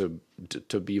hard thing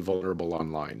to be vulnerable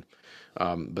online.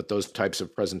 But those types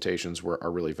of presentations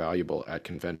are really valuable at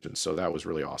conventions. So that was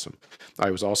really awesome.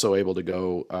 I was also able to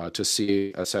go to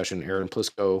see a session Erin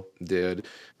Plisco did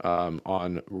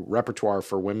on repertoire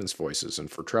for women's voices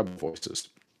and for treble voices.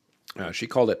 She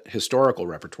called it historical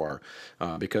repertoire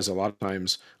because a lot of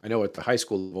times, I know at the high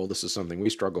school level, this is something we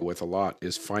struggle with a lot,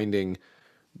 is finding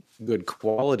good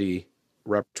quality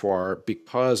repertoire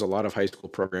because a lot of high school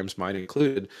programs, mine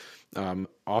included,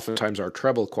 oftentimes our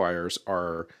treble choirs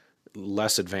are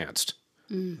less advanced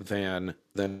than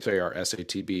say our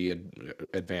SATB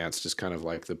advanced is kind of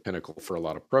like the pinnacle for a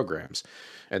lot of programs.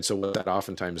 And so what that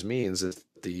oftentimes means is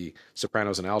the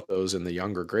sopranos and altos in the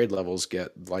younger grade levels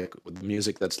get like the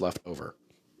music that's left over,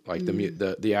 like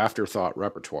the afterthought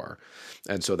repertoire.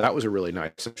 And so that was a really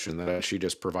nice session that she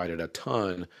just provided a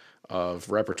ton of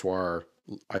repertoire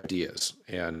ideas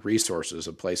and resources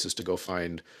of places to go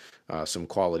find some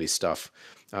quality stuff.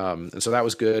 And so that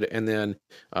was good. And then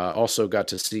also got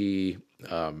to see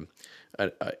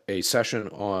a session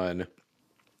on,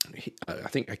 I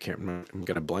think, I can't remember, I'm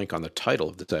going to blank on the title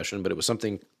of the session, but it was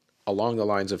something along the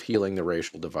lines of healing the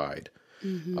racial divide.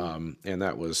 And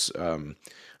that was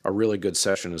a really good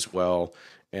session as well.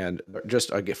 And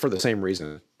just for the same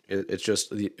reason, it's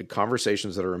just the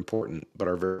conversations that are important, but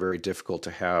are very, very difficult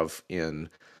to have in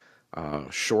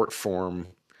short form,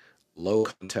 low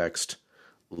context,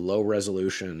 low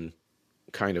resolution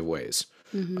kind of ways.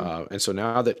 And so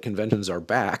now that conventions are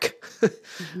back,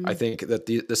 I think that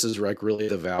this is like really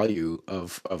the value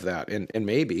of that. And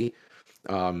maybe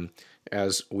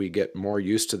as we get more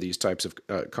used to these types of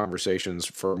conversations,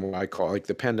 for what I call, like,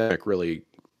 the pandemic really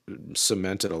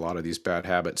cemented a lot of these bad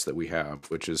habits that we have,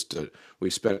 which is we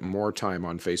spent more time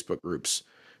on Facebook groups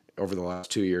over the last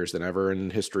 2 years than ever in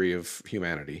history of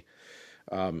humanity.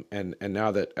 And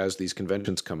now that as these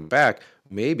conventions come back,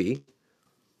 maybe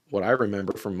what I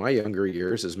remember from my younger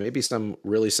years is maybe some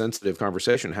really sensitive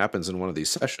conversation happens in one of these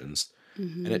sessions,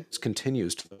 and it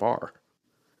continues to the bar.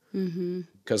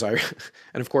 Because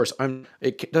and of course,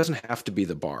 it doesn't have to be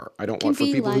the bar. I don't want, for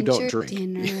people who don't drink.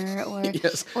 Dinner or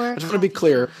yes, or I just want to be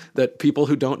clear that people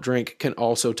who don't drink can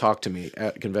also talk to me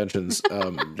at conventions.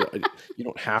 You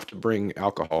don't have to bring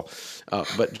alcohol,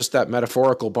 but just that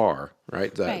metaphorical bar,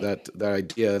 right? That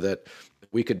idea that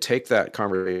we could take that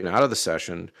conversation out of the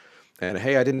session, and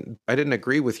hey, I didn't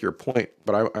agree with your point,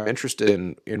 but I'm interested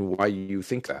in why you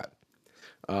think that.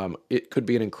 It could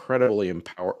be an incredibly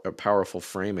powerful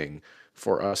framing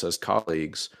for us as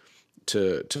colleagues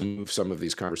to move some of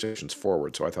these conversations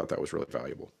forward. So I thought that was really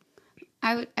valuable.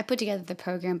 I put together the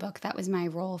program book. That was my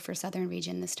role for Southern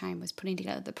Region this time, was putting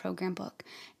together the program book.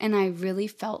 And I really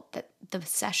felt that the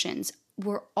sessions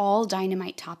were all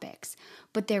dynamite topics,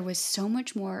 but there was so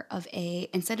much more of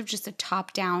instead of just a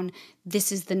top-down,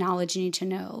 this is the knowledge you need to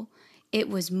know, it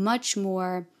was much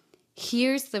more,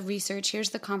 here's the research,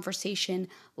 here's the conversation,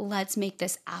 let's make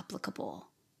this applicable.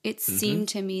 It seemed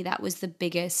to me that was the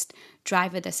biggest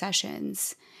drive of the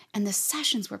sessions. And the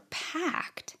sessions were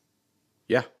packed.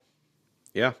 Yeah.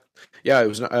 It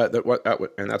was not,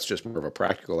 and that's just more of a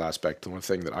practical aspect. The one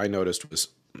thing that I noticed was,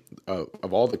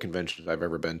 of all the conventions I've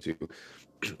ever been to,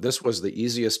 this was the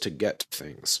easiest to get to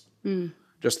things.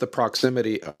 Just the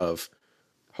proximity of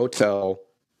hotel,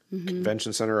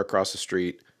 convention center across the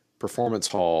street, performance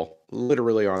hall,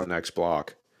 literally on the next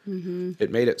block.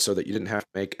 It made it so that you didn't have to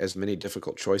make as many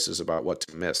difficult choices about what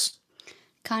to miss.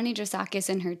 Connie Drasakis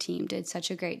and her team did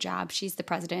such a great job. She's the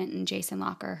president, and Jason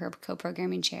Locker, her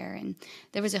co-programming chair. And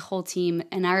there was a whole team.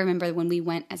 And I remember when we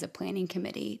went as a planning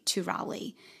committee to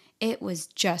Raleigh, it was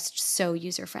just so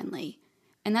user-friendly.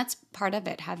 And that's part of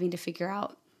it, having to figure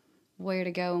out where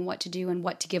to go and what to do and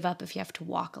what to give up if you have to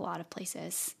walk a lot of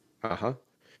places. The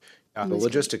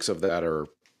logistics of that are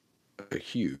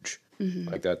huge.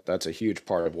 Like that's a huge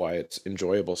part of why it's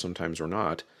enjoyable sometimes or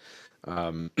not.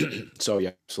 So yeah,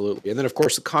 absolutely. And then of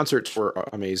course the concerts were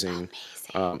amazing.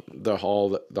 The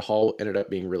hall ended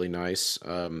up being really nice.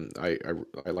 I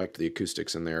liked the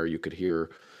acoustics in there. You could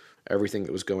hear everything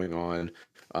that was going on.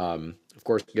 Of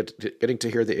course, getting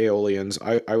to hear the Aeolians,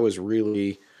 I was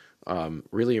really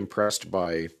impressed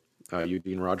by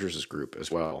Eugene Rogers' group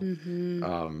as well.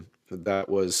 That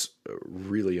was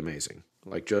really amazing.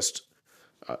 Like, just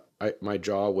my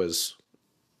jaw was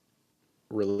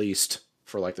released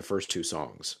for like the first two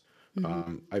songs.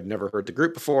 I've never heard the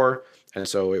group before, and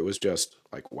so it was just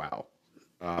like, wow.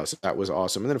 So that was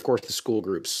awesome. And then of course the school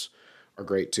groups are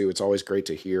great too. It's always great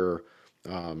to hear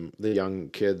the young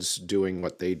kids doing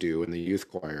what they do in the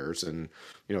youth choirs and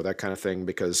that kind of thing,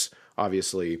 because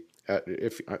obviously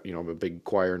if I'm a big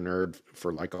choir nerd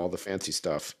for like all the fancy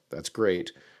stuff, that's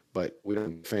great, but we don't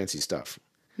need fancy stuff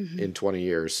in 20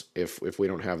 years if we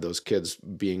don't have those kids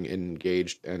being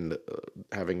engaged and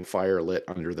having fire lit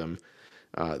under them,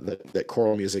 that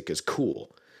choral music is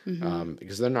cool,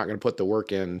 because they're not going to put the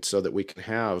work in so that we can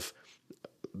have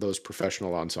those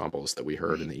professional ensembles that we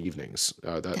heard in the evenings.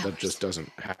 That just doesn't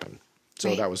happen. So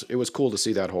it was cool to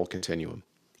see that whole continuum.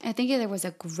 I think there was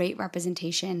a great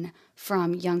representation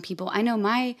from young people. I know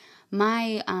my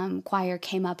choir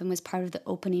came up and was part of the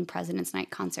opening President's Night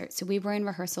concert. So we were in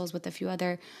rehearsals with a few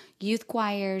other youth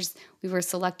choirs. We were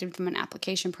selected from an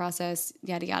application process,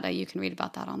 yada, yada. You can read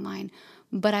about that online.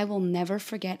 But I will never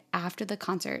forget, after the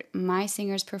concert, my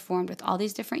singers performed with all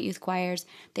these different youth choirs.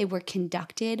 They were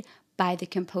conducted by the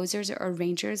composers or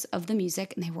arrangers of the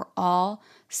music, and they were all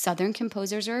Southern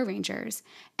composers or arrangers.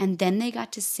 And then they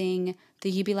got to sing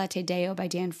the Jubilate Deo by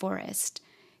Dan Forrest,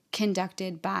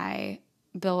 conducted by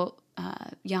Bill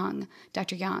Young,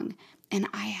 Dr. Young. And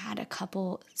I had a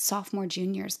couple sophomore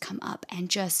juniors come up and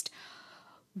just,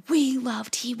 we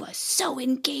loved, he was so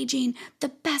engaging, the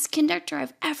best conductor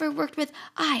I've ever worked with.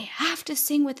 I have to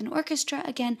sing with an orchestra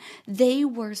again. They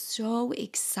were so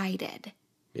excited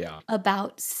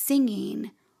about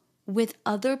singing with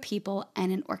other people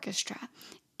and an orchestra.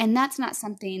 And that's not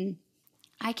something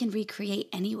I can recreate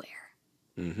anywhere.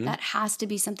 Mm-hmm. That has to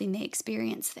be something they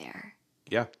experience there.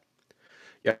 Yeah.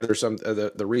 Yeah, there's some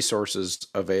the resources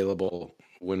available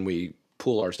when we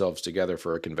pool ourselves together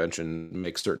for a convention,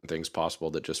 make certain things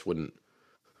possible that just wouldn't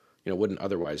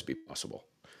otherwise be possible.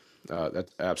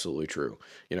 That's absolutely true.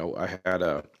 I had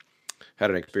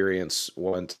an experience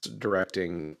once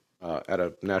directing at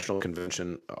a national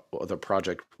convention, the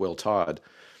project Will Todd,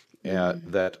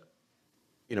 that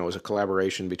was a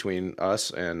collaboration between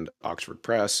us and Oxford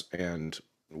Press and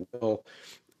Will,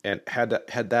 and had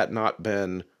that not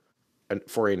been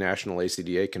for a national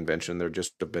ACDA convention, there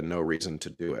just have been no reason to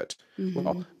do it. Mm-hmm.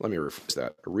 Well, let me rephrase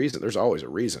that. A reason. There's always a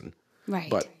reason. Right.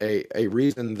 But a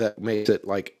reason that makes it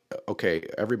like, okay,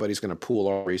 everybody's going to pool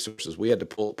our resources. We had to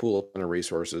pool a ton of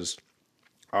resources.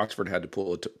 Oxford had to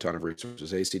pool a ton of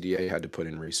resources. ACDA had to put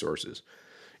in resources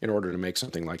in order to make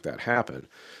something like that happen.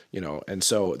 And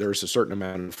so there's a certain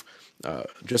amount of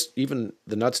just even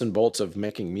the nuts and bolts of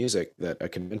making music that a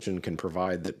convention can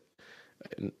provide that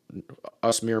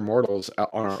us mere mortals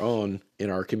on our own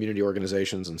in our community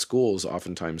organizations and schools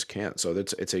oftentimes can't. So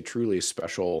it's a truly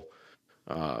special,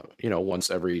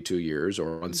 once every 2 years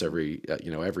or once every,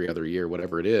 every other year,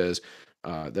 whatever it is,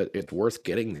 that it's worth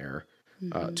getting there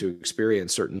to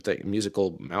experience certain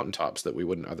musical mountaintops that we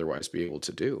wouldn't otherwise be able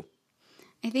to do.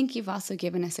 I think you've also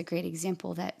given us a great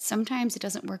example that sometimes it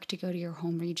doesn't work to go to your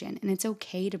home region, and it's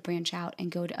okay to branch out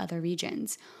and go to other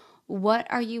regions. What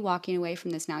are you walking away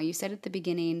from this now? You said at the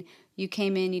beginning, you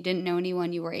came in, you didn't know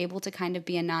anyone, you were able to kind of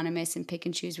be anonymous and pick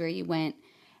and choose where you went.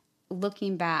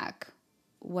 Looking back,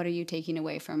 what are you taking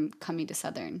away from coming to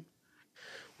Southern?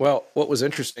 Well, what was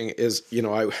interesting is,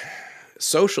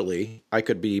 socially, I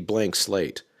could be blank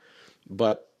slate,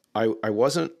 but I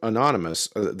wasn't anonymous.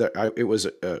 It was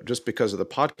just because of the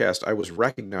podcast, I was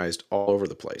recognized all over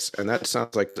the place. And that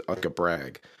sounds like a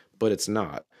brag, but it's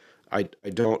not. I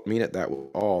don't mean it that way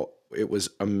at all. It was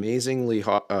amazingly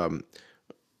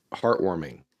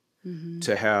heartwarming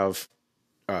to have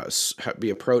be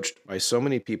approached by so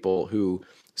many people who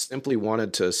simply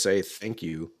wanted to say thank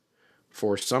you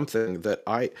for something that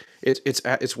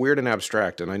it's weird and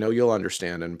abstract, and I know you'll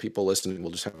understand, and people listening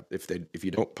will just have, if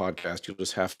you don't podcast, you'll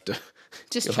just have to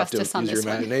trust us on use your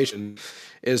imagination.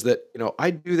 Is that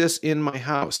I do this in my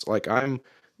house, like I'm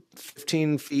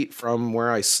 15 feet from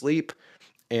where I sleep.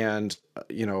 And,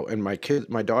 and my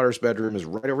daughter's bedroom is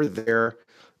right over there.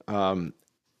 And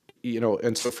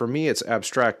so for me, it's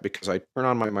abstract because I turn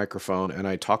on my microphone and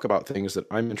I talk about things that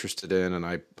I'm interested in and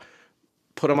I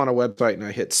put them on a website and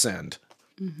I hit send.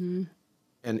 Mm-hmm.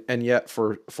 And yet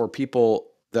for people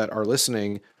that are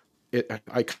listening,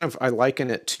 I liken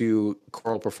it to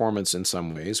choral performance in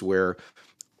some ways, where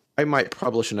I might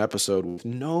publish an episode with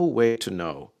no way to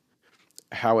know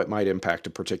how it might impact a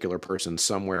particular person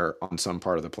somewhere on some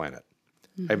part of the planet.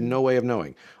 Mm-hmm. I have no way of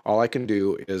knowing. All I can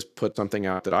do is put something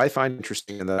out that I find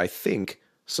interesting and that I think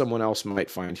someone else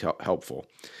might find helpful.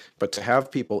 But to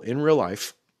have people in real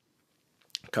life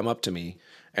come up to me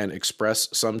and express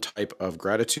some type of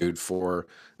gratitude for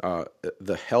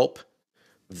the help,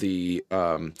 the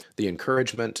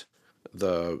encouragement,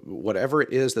 the whatever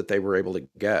it is that they were able to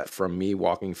get from me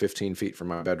walking 15 feet from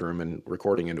my bedroom and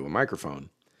recording into a microphone,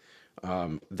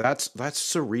 that's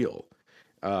surreal.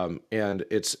 And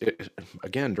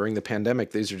again, during the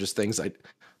pandemic, these are just things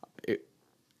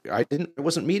I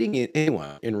wasn't meeting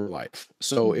anyone in real life.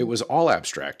 So it was all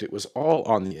abstract. It was all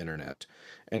on the internet,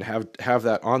 and have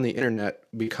that on the internet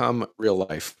become real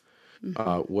life,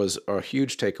 was a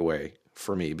huge takeaway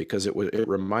for me, because it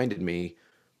reminded me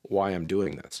why I'm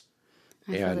doing this.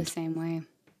 I feel the same way.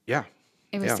 Yeah.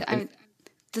 It was,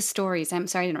 the stories, I'm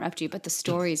sorry to interrupt you, but the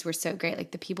stories were so great.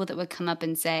 Like the people that would come up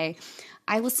and say,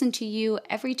 I listen to you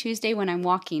every Tuesday when I'm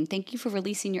walking. Thank you for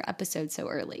releasing your episode so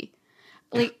early.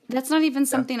 Like, that's not even Yeah.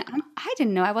 something I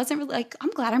didn't know. I wasn't really like,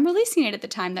 I'm glad I'm releasing it at the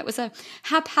time. That was a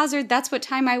haphazard, that's what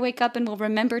time I wake up and will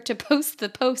remember to post the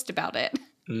post about it.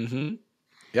 Hmm.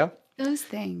 Yeah. Those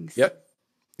things. Yep.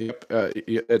 Yep.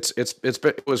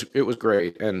 It was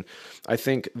great, and I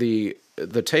think the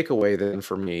takeaway then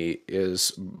for me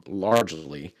is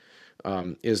largely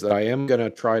is that I am going to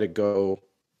try to go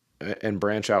and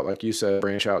branch out, like you said,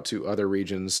 branch out to other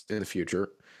regions in the future.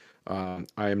 I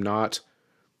am not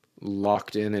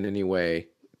locked in any way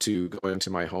to going to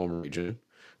my home region.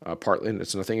 Partly, and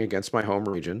it's nothing against my home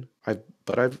region.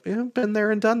 But I've been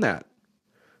there and done that.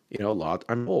 A lot.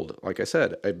 I'm old. Like I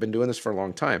said, I've been doing this for a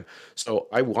long time. So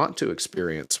I want to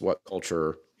experience what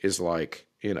culture is like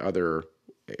in other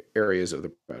areas of the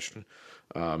profession.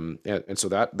 And so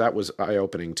that was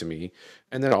eye-opening to me.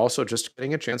 And then also just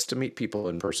getting a chance to meet people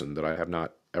in person that I have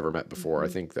not ever met before. I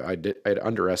think that I'd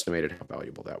underestimated how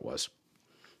valuable that was.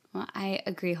 Well, I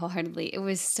agree wholeheartedly. It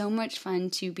was so much fun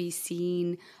to be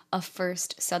seeing a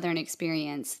first Southern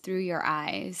experience through your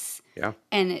eyes. Yeah.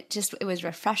 And it was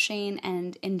refreshing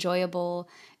and enjoyable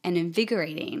and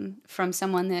invigorating from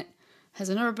someone that has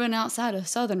never been outside a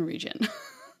Southern region.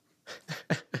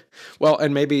 Well,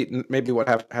 and maybe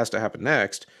what has to happen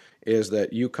next is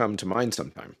that you come to mine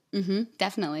sometime,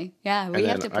 Definitely. Yeah, and we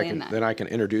have then to plan that. I can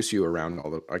introduce you around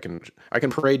I can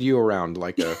parade you around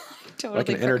like an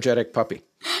Totally. energetic puppy.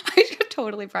 I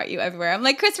totally brought you everywhere. I'm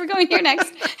like, Chris, we're going here next.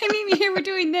 Hey, meet me here. We're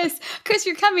doing this. Chris,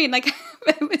 you're coming. Like,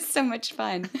 it was so much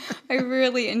fun. I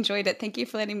really enjoyed it. Thank you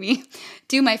for letting me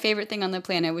do my favorite thing on the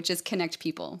planet, which is connect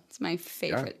people. It's my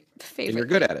favorite. And you're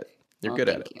good at it. You're Well, good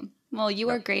at thank it. you. Well, you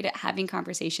are great at having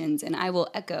conversations, and I will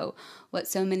echo what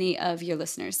so many of your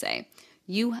listeners say.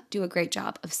 You do a great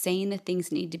job of saying the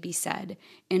things need to be said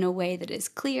in a way that is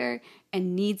clear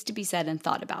and needs to be said and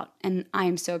thought about. And I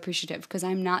am so appreciative because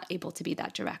I'm not able to be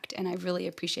that direct, and I really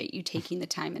appreciate you taking the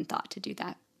time and thought to do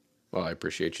that. Well, I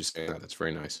appreciate you saying that. That's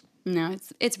very nice. No,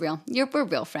 it's real. We're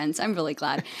real friends. I'm really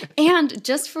glad. And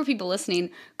just for people listening,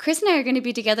 Chris and I are going to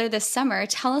be together this summer.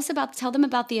 Tell them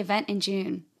about the event in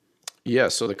June.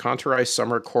 Yes, so the Contorai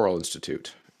Summer Choral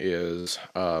Institute is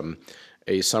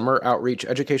a summer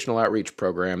educational outreach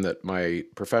program that my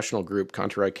professional group,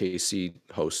 Contorai KC,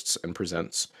 hosts and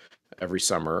presents every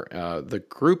summer. The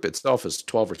group itself is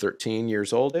 12 or 13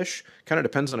 years old-ish. Kind of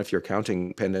depends on if you're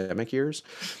counting pandemic years.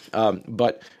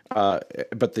 But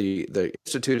the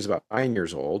institute is about 9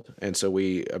 years old, and so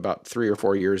about 3 or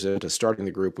 4 years into starting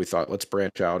the group, we thought, let's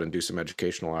branch out and do some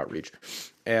educational outreach.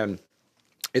 And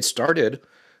it started.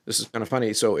 This is kind of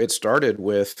funny. So it started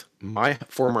with my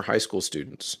former high school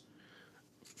students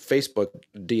Facebook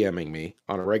DMing me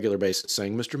on a regular basis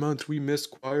saying, Mr. Munce, we miss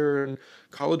choir and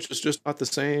college is just not the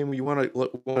same. We want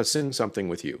to sing something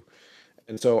with you.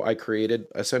 And so I created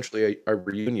essentially a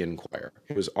reunion choir.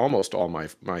 It was almost all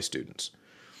my students.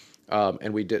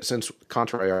 And we did, since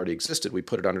Contorai already existed, we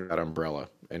put it under that umbrella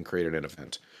and created an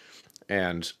event.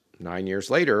 And 9 years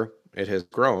later, it has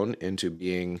grown into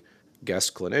being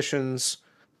guest clinicians,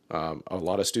 a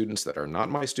lot of students that are not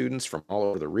my students from all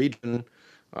over the region,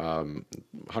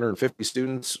 150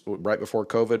 students right before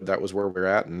COVID. That was where we're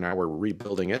at, and now we're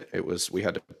rebuilding it. We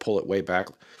had to pull it way back.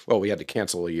 Well, we had to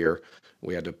cancel a year.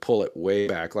 We had to pull it way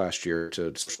back last year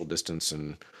to social distance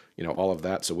and all of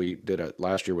that. So we did it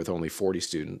last year with only 40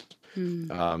 students.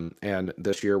 And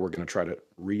this year we're going to try to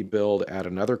rebuild, add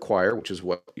another choir, which is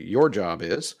what your job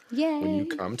is. Yay. When you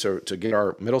come to get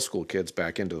our middle school kids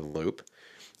back into the loop.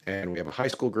 And we have a high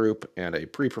school group and a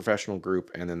pre-professional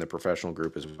group and then the professional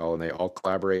group as well. And they all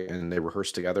collaborate and they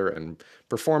rehearse together and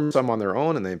perform some on their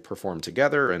own and they perform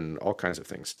together and all kinds of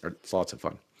things. It's lots of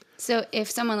fun. So if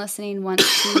someone listening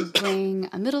wants to bring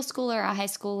a middle schooler, a high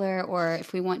schooler, or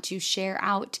if we want to share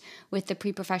out with the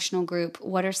pre-professional group,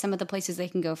 what are some of the places they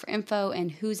can go for info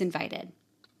and who's invited?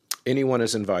 Anyone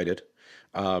is invited.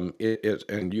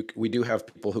 We do have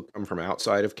people who come from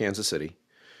outside of Kansas City.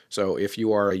 So if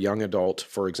you are a young adult,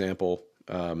 for example,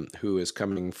 who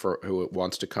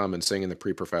wants to come and sing in the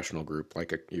pre-professional group,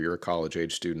 like you're a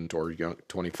college-age student or young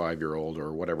 25-year-old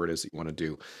or whatever it is that you want to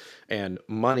do, and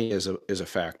money is a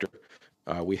factor.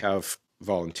 We have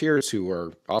volunteers who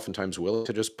are oftentimes willing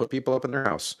to just put people up in their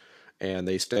house, and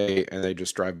they stay and they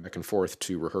just drive back and forth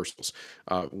to rehearsals.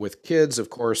 With kids, of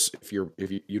course, if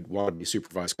you'd want to be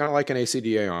supervised, kind of like an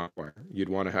ACDA choir, you'd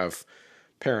want to have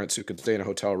parents who can stay in a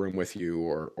hotel room with you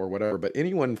or whatever, but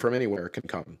anyone from anywhere can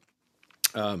come.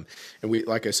 And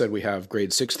like I said, we have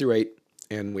grades 6 through 8,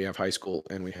 and we have high school,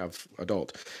 and we have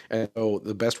adult. And so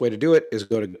the best way to do it is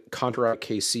go to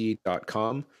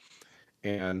contoraikc.com,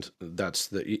 and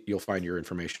you'll find your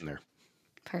information there.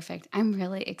 Perfect. I'm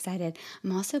really excited.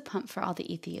 I'm also pumped for all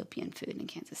the Ethiopian food in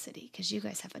Kansas City because you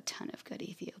guys have a ton of good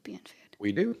Ethiopian food.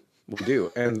 We do. We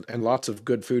do. And lots of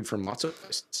good food from lots of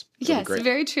places. It'll be Yes, great.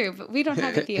 very true. But we don't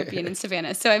have Ethiopian in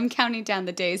Savannah, so I'm counting down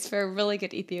the days for a really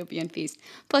good Ethiopian feast,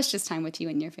 plus just time with you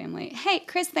and your family. Hey,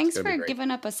 Chris, It's thanks going to be for great.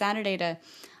 giving up a Saturday to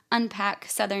unpack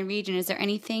Southern Region. Is there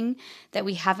anything that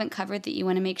we haven't covered that you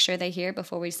want to make sure they hear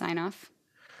before we sign off?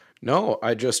 No,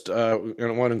 I just want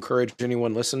to encourage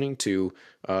anyone listening to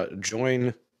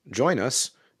join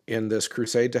us in this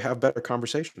crusade to have better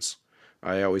conversations.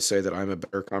 I always say that I'm a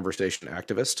better conversation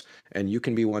activist, and you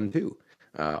can be one too.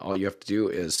 All you have to do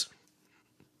is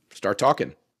start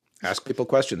talking, ask people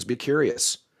questions, be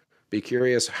curious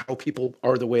how people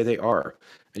are the way they are,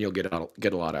 and you'll get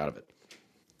a lot out of it.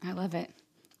 I love it.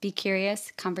 Be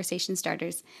curious, conversation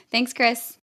starters. Thanks,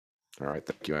 Chris. All right,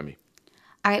 thank you, Emmy.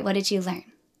 All right, what did you learn?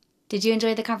 Did you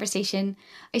enjoy the conversation?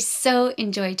 I so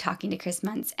enjoyed talking to Chris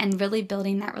Munce and really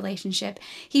building that relationship.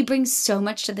 He brings so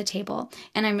much to the table,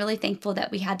 and I'm really thankful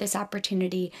that we had this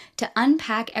opportunity to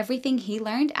unpack everything he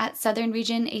learned at Southern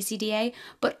Region ACDA,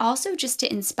 but also just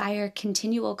to inspire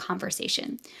continual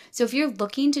conversation. So if you're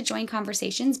looking to join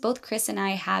conversations, both Chris and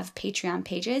I have Patreon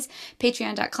pages,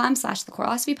 patreon.com/the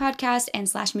Choralosophy podcast and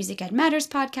 /Music Ed Matters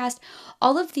podcast.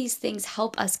 All of these things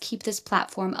help us keep this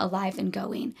platform alive and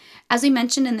going. As we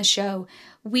mentioned in the show,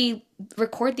 we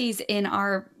record these in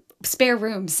our spare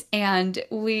rooms and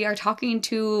we are talking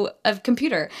to a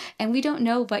computer and we don't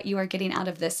know what you are getting out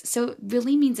of this. So it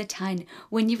really means a ton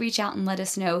when you reach out and let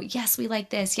us know, yes, we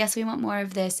like this. Yes, we want more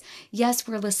of this. Yes,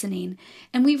 we're listening.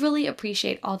 And we really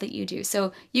appreciate all that you do.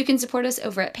 So you can support us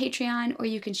over at Patreon, or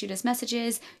you can shoot us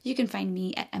messages. You can find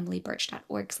me at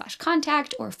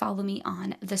emilyburch.org/contact or follow me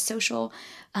on the social.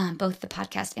 Both the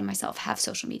podcast and myself have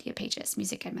social media pages,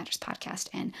 Music Ed Matters Podcast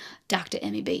and Dr.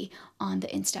 Emmy B on the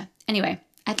Insta. Anyway,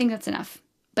 I think that's enough,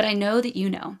 but I know that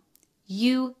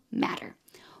you matter.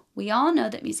 We all know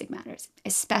that music matters,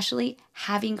 especially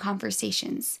having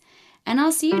conversations. And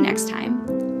I'll see you next time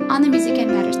on the Music Ed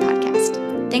Matters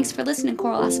podcast. Thanks for listening,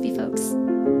 Choralosophy folks.